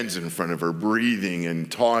stands in front of her, breathing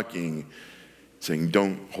and talking, saying,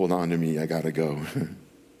 Don't hold on to me, I gotta go.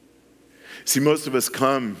 See, most of us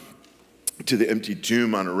come to the empty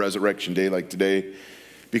tomb on a resurrection day like today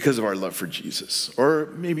because of our love for Jesus, or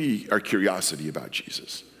maybe our curiosity about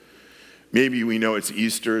Jesus. Maybe we know it's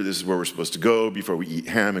Easter, this is where we're supposed to go before we eat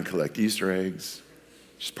ham and collect Easter eggs.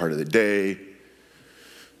 Just part of the day.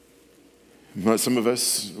 Some of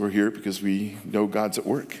us, we're here because we know God's at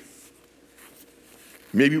work.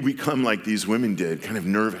 Maybe we come like these women did, kind of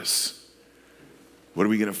nervous. What are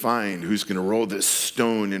we going to find? Who's going to roll this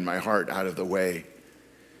stone in my heart out of the way?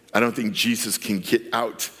 I don't think Jesus can get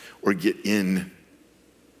out or get in.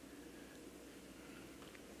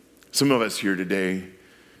 Some of us here today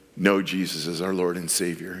know Jesus as our Lord and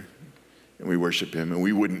Savior, and we worship him, and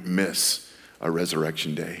we wouldn't miss a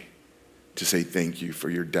resurrection day to say thank you for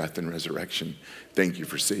your death and resurrection. Thank you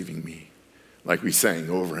for saving me. Like we sang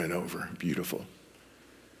over and over. Beautiful.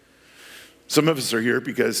 Some of us are here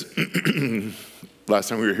because last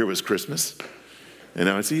time we were here was Christmas, and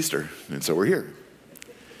now it's Easter, and so we're here.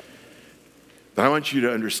 But I want you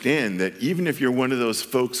to understand that even if you're one of those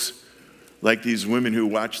folks like these women who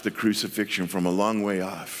watched the crucifixion from a long way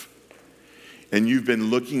off, and you've been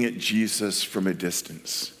looking at Jesus from a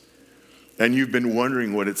distance, and you've been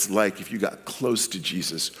wondering what it's like if you got close to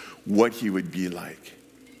Jesus, what he would be like.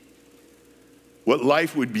 What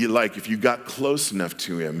life would be like if you got close enough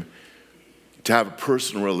to him to have a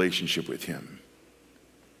personal relationship with him.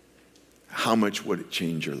 How much would it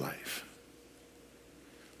change your life?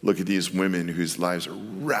 Look at these women whose lives are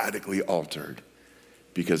radically altered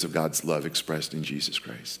because of God's love expressed in Jesus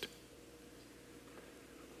Christ.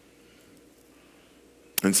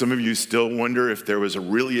 And some of you still wonder if there was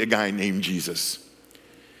really a guy named Jesus,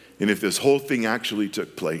 and if this whole thing actually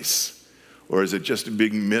took place, or is it just a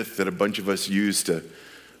big myth that a bunch of us use to,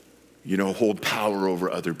 hold power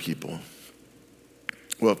over other people?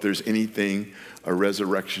 Well, if there's anything a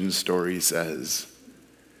resurrection story says,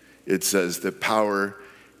 it says that power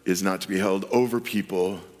is not to be held over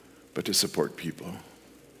people, but to support people.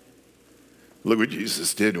 Look what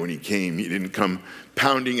Jesus did when he came. He didn't come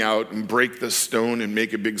pounding out and break the stone and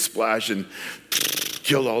make a big splash and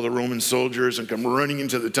kill all the Roman soldiers and come running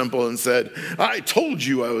into the temple and said, I told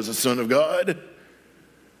you I was a son of God.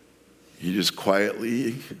 He just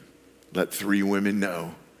quietly let 3 women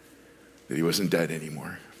know that he wasn't dead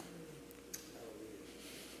anymore.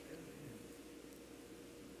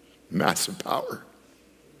 Massive power.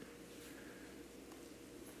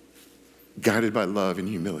 Guided by love and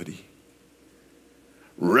humility.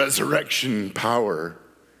 Resurrection power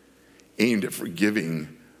aimed at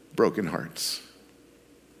forgiving broken hearts.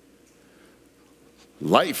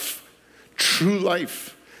 Life, true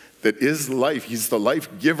life that is life. He's the life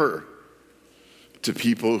giver to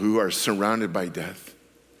people who are surrounded by death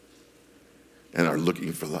and are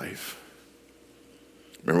looking for life.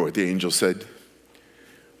 Remember what the angel said?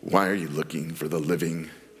 Why are you looking for the living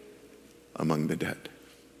among the dead?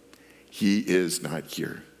 He is not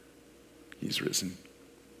here. He's risen.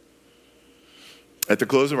 At the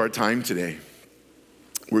close of our time today,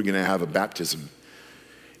 we're going to have a baptism.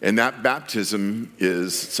 And that baptism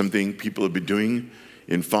is something people have been doing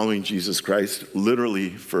in following Jesus Christ literally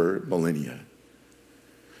for millennia.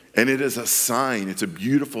 And it is a sign, it's a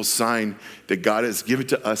beautiful sign that God has given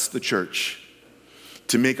to us, the church,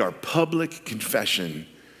 to make our public confession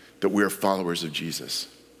that we're followers of Jesus.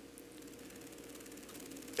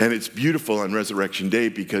 And it's beautiful on Resurrection Day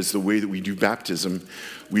because the way that we do baptism,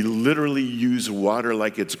 we literally use water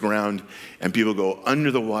like it's ground, and people go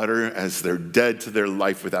under the water as they're dead to their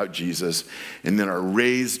life without Jesus, and then are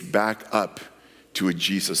raised back up to a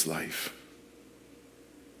Jesus life.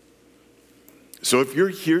 So if you're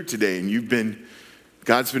here today and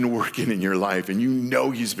God's been working in your life, and you know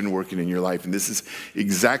he's been working in your life, and this is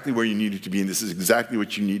exactly where you needed to be, and this is exactly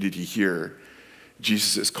what you needed to hear,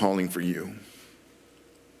 Jesus is calling for you.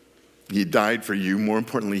 He died for you. More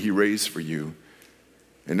importantly, he raised for you.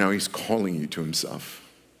 And now he's calling you to himself.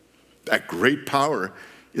 That great power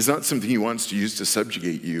is not something he wants to use to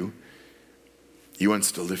subjugate you. He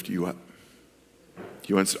wants to lift you up.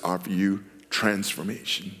 He wants to offer you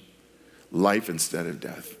transformation. Life instead of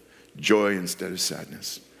death. Joy instead of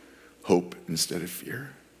sadness. Hope instead of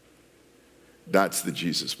fear. That's the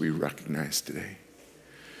Jesus we recognize today.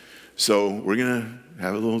 So we're going to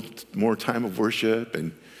have a little more time of worship,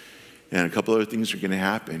 and a couple other things are going to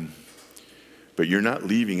happen. But you're not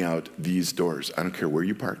leaving out these doors. I don't care where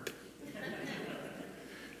you parked.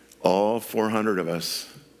 All 400 of us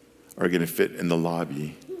are going to fit in the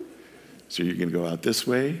lobby. So you're going to go out this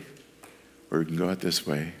way, or you can go out this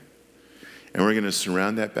way. And we're going to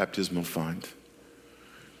surround that baptismal font.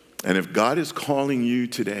 And if God is calling you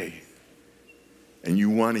today, and you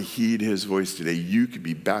want to heed his voice today, you could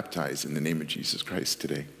be baptized in the name of Jesus Christ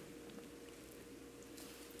today.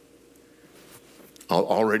 I'll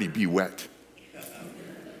already be wet.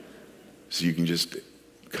 So you can just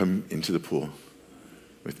come into the pool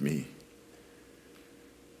with me.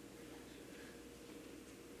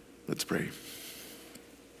 Let's pray.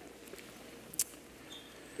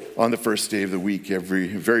 On the first day of the week,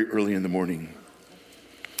 very early in the morning,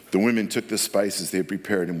 The women took the spices they had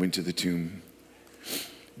prepared and went to the tomb.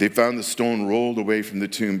 They found the stone rolled away from the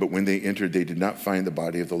tomb, but when they entered, they did not find the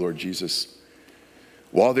body of the Lord Jesus.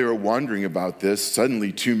 While they were wondering about this,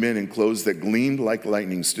 suddenly 2 men in clothes that gleamed like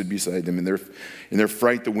lightning stood beside them. In their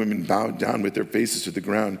fright, the women bowed down with their faces to the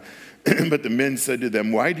ground. But the men said to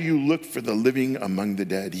them, "Why do you look for the living among the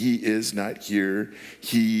dead? He is not here.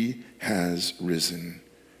 He has risen.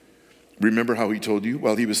 Remember how he told you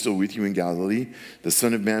while he was still with you in Galilee, the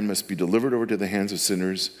Son of Man must be delivered over to the hands of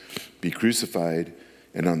sinners, be crucified,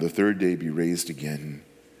 and on the third day be raised again."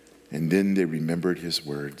 And then they remembered his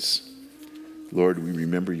words. Lord, we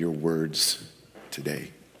remember your words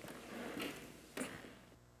today.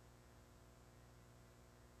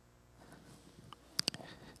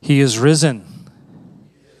 He is risen.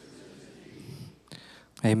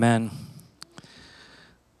 Amen.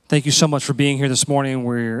 Thank you so much for being here this morning.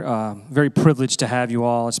 We're very privileged to have you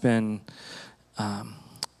all. It's been a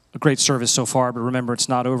great service so far, but remember, it's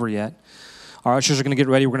not over yet. Our ushers are going to get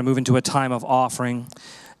ready. We're going to move into a time of offering.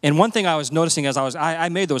 And one thing I was noticing as I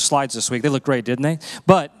made those slides this week. They look great, didn't they?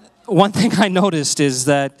 But one thing I noticed is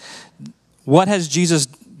that what has Jesus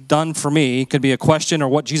done for me could be a question, or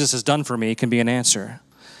what Jesus has done for me can be an answer.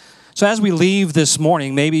 So as we leave this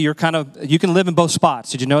morning, maybe you can live in both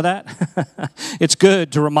spots. Did you know that? It's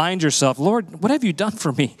good to remind yourself, Lord, what have you done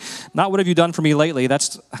for me? Not what have you done for me lately.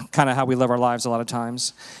 That's kind of how we live our lives a lot of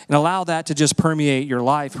times. And allow that to just permeate your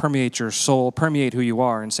life, permeate your soul, permeate who you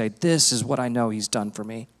are, and say, this is what I know he's done for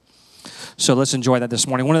me. So let's enjoy that this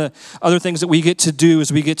morning. One of the other things that we get to do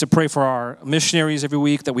is we get to pray for our missionaries every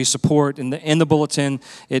week that we support. In the bulletin,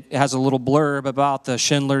 it has a little blurb about the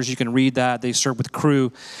Schindlers. You can read that. They serve with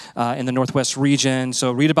Cru in the Northwest region.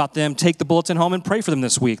 So read about them. Take the bulletin home and pray for them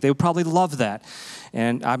this week. They would probably love that.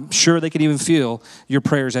 And I'm sure they could even feel your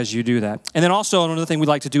prayers as you do that. And then also another thing we'd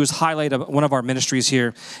like to do is highlight one of our ministries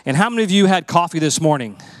here. And how many of you had coffee this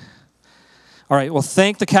morning? All right, well,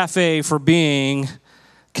 thank the cafe for being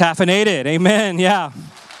caffeinated. Amen. Yeah.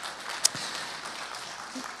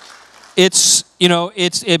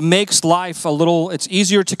 It makes life it's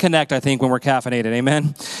easier to connect, I think, when we're caffeinated.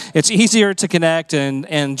 Amen. It's easier to connect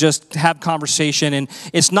and just have conversation. And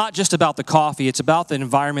it's not just about the coffee. It's about the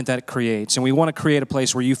environment that it creates. And we want to create a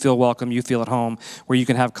place where you feel welcome, you feel at home, where you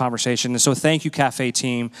can have conversation. And so thank you, cafe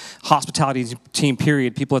team, hospitality team,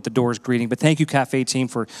 period, people at the doors greeting. But thank you, cafe team,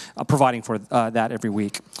 for providing for that every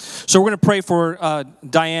week. So we're going to pray for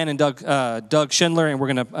Diane and Doug Schindler, and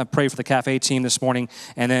we're going to pray for the cafe team this morning.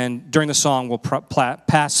 And then during the song, we'll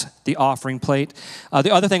pass the offering plate.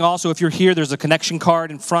 The other thing also, if you're here, there's a connection card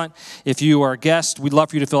in front. If you are a guest, we'd love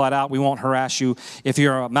for you to fill that out. We won't harass you. If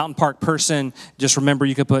you're a Mountain Park person, just remember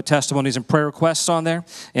you can put testimonies and prayer requests on there.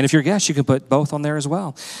 And if you're a guest, you can put both on there as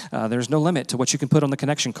well. There's no limit to what you can put on the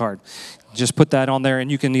connection card. Just put that on there, and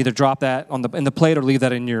you can either drop that in the plate or leave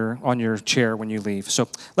that on your chair when you leave. So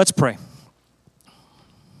let's pray.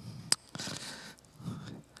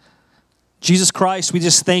 Jesus Christ, we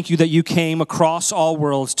just thank you that you came across all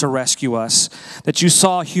worlds to rescue us, that you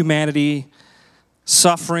saw humanity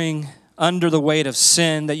suffering under the weight of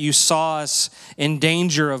sin, that you saw us in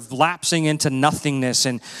danger of lapsing into nothingness,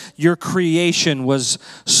 and your creation was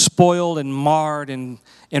spoiled and marred and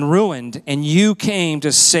ruined, and you came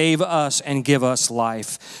to save us and give us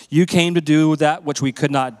life. You came to do that which we could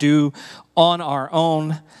not do on our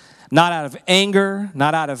own, not out of anger,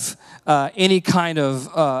 not out of any kind of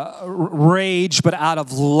rage, but out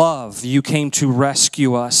of love. You came to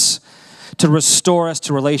rescue us, to restore us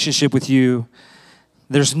to relationship with you.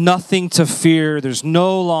 There's nothing to fear. There's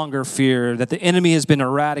no longer fear that the enemy has been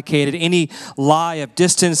eradicated. Any lie of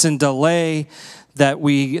distance and delay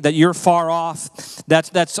that you're far off,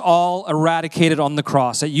 that's all eradicated on the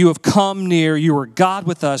cross. That you have come near, you are God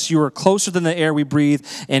with us, you are closer than the air we breathe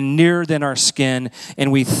and nearer than our skin,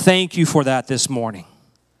 and we thank you for that this morning.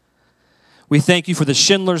 We thank you for the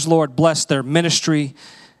Schindlers, Lord. Bless their ministry,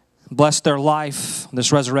 bless their life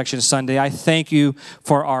this Resurrection Sunday. I thank you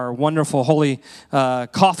for our wonderful, holy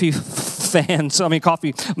coffee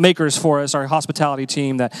makers for us, our hospitality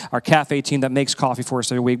team, our cafe team that makes coffee for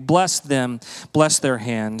us every week. Bless them, bless their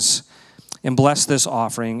hands, and bless this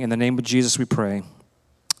offering. In the name of Jesus we pray.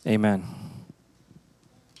 Amen.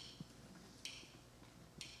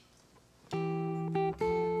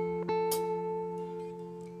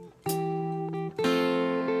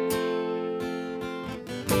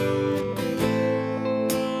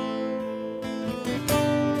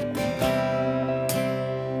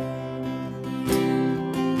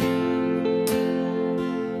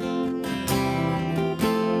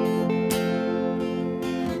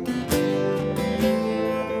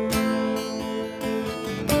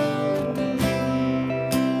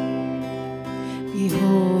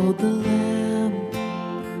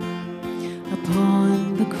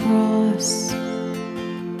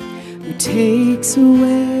 takes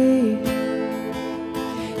away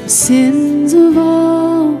the sins of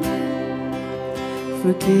all.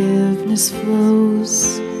 Forgiveness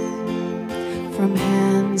flows from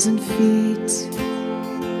hands and feet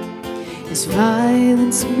as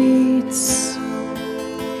violence meets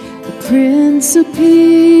the Prince of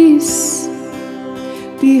Peace.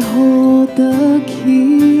 Behold the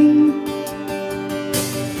King,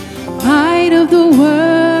 Light of the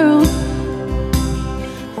world,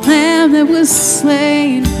 Lamb that was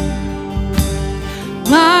slain,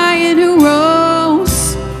 Lion who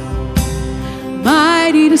rose,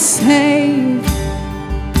 mighty to save.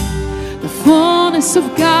 The fullness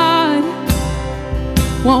of God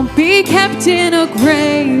won't be kept in a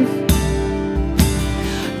grave.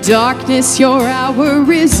 Darkness, your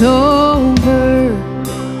hour is over.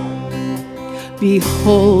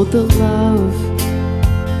 Behold, the love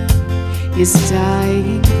is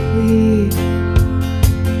dying clear.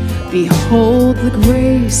 Behold the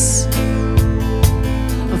grace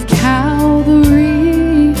of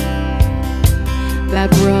Calvary, that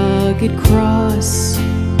rugged cross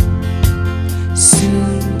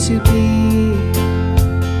soon to be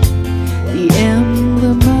the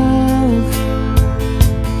emblem of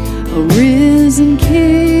a risen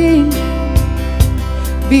King.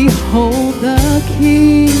 Behold the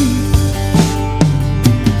King,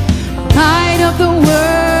 Light of the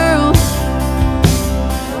world,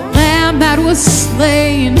 Lamb that was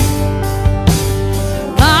slain,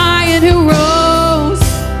 Lion who rose,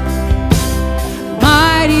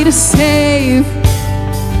 mighty to save.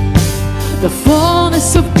 The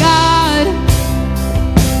fullness of God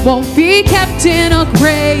won't be kept in a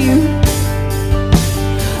grave.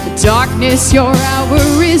 Darkness, your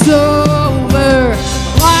hour is over.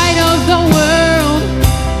 Light of the world,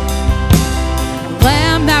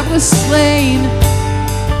 Lamb that was slain,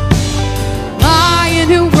 Lion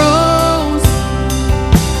who rose,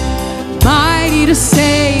 mighty to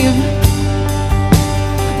save.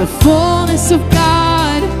 The fullness of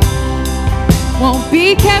God won't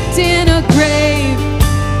be kept in a grave.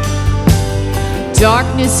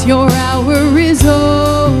 Darkness, your hour is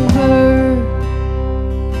over.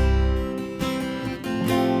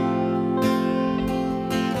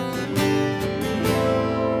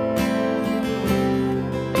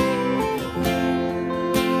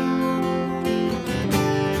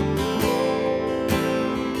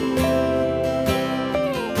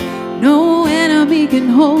 No enemy can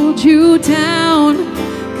hold you down,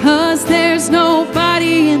 'cause there's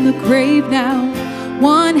nobody in the grave now.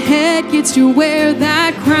 One head gets to wear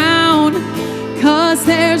that crown, 'cause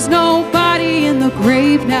there's nobody in the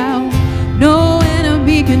grave now. No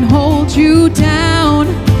enemy can hold you down,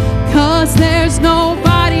 'cause there's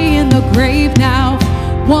nobody in the grave now.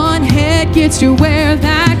 One head gets to wear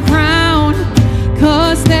that crown,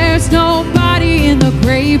 'cause there's nobody in the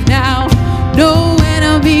grave now. No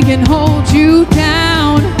enemy can hold you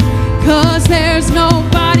down, 'cause there's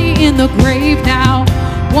nobody in the grave now.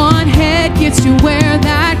 One head gets to wear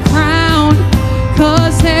that crown,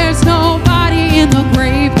 'cause there's nobody in the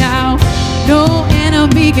grave now. No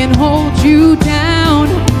enemy can hold you down,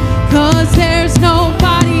 'cause there's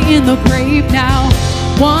nobody in the grave now.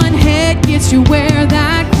 One head gets to wear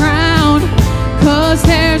that crown, 'cause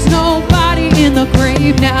there's nobody in the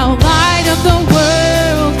grave now. Light of the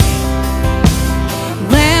world,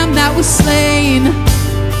 Lamb that was slain,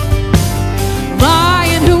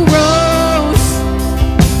 Lion who rose,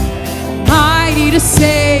 mighty to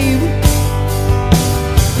save.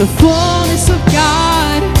 The fullness of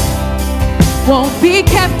God won't be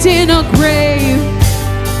kept in a grave.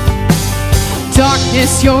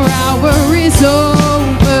 Darkness, your hour is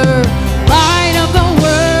over. Light of the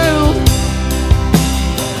world,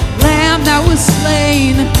 Lamb that was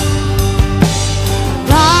slain,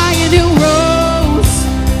 Lion who rose,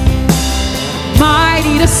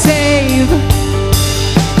 mighty to save.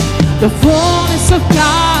 The fullness of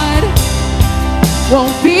God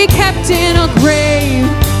won't be kept in a grave.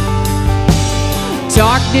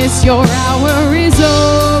 Darkness, your hour is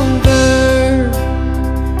over.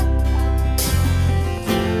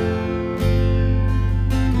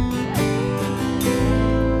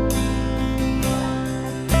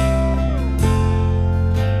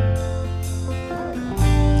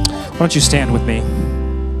 Why don't you stand with me?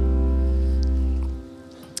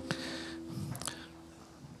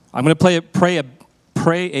 I'm going to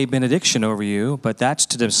pray a benediction over you, but that's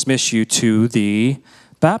to dismiss you to the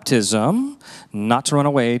baptism, not to run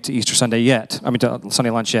away to Easter Sunday yet. To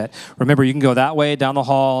Sunday lunch yet. Remember, you can go that way down the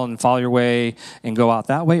hall and follow your way and go out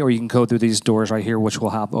that way, or you can go through these doors right here, which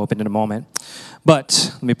we'll have open in a moment.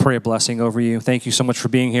 But let me pray a blessing over you. Thank you so much for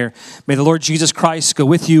being here. May the Lord Jesus Christ go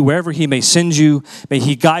with you wherever he may send you. May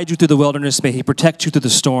he guide you through the wilderness. May he protect you through the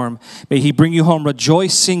storm. May he bring you home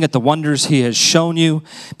rejoicing at the wonders he has shown you.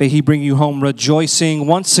 May he bring you home rejoicing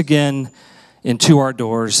once again into our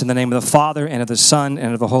doors. In the name of the Father, and of the Son,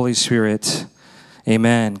 and of the Holy Spirit.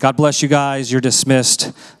 Amen. God bless you guys. You're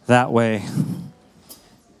dismissed that way.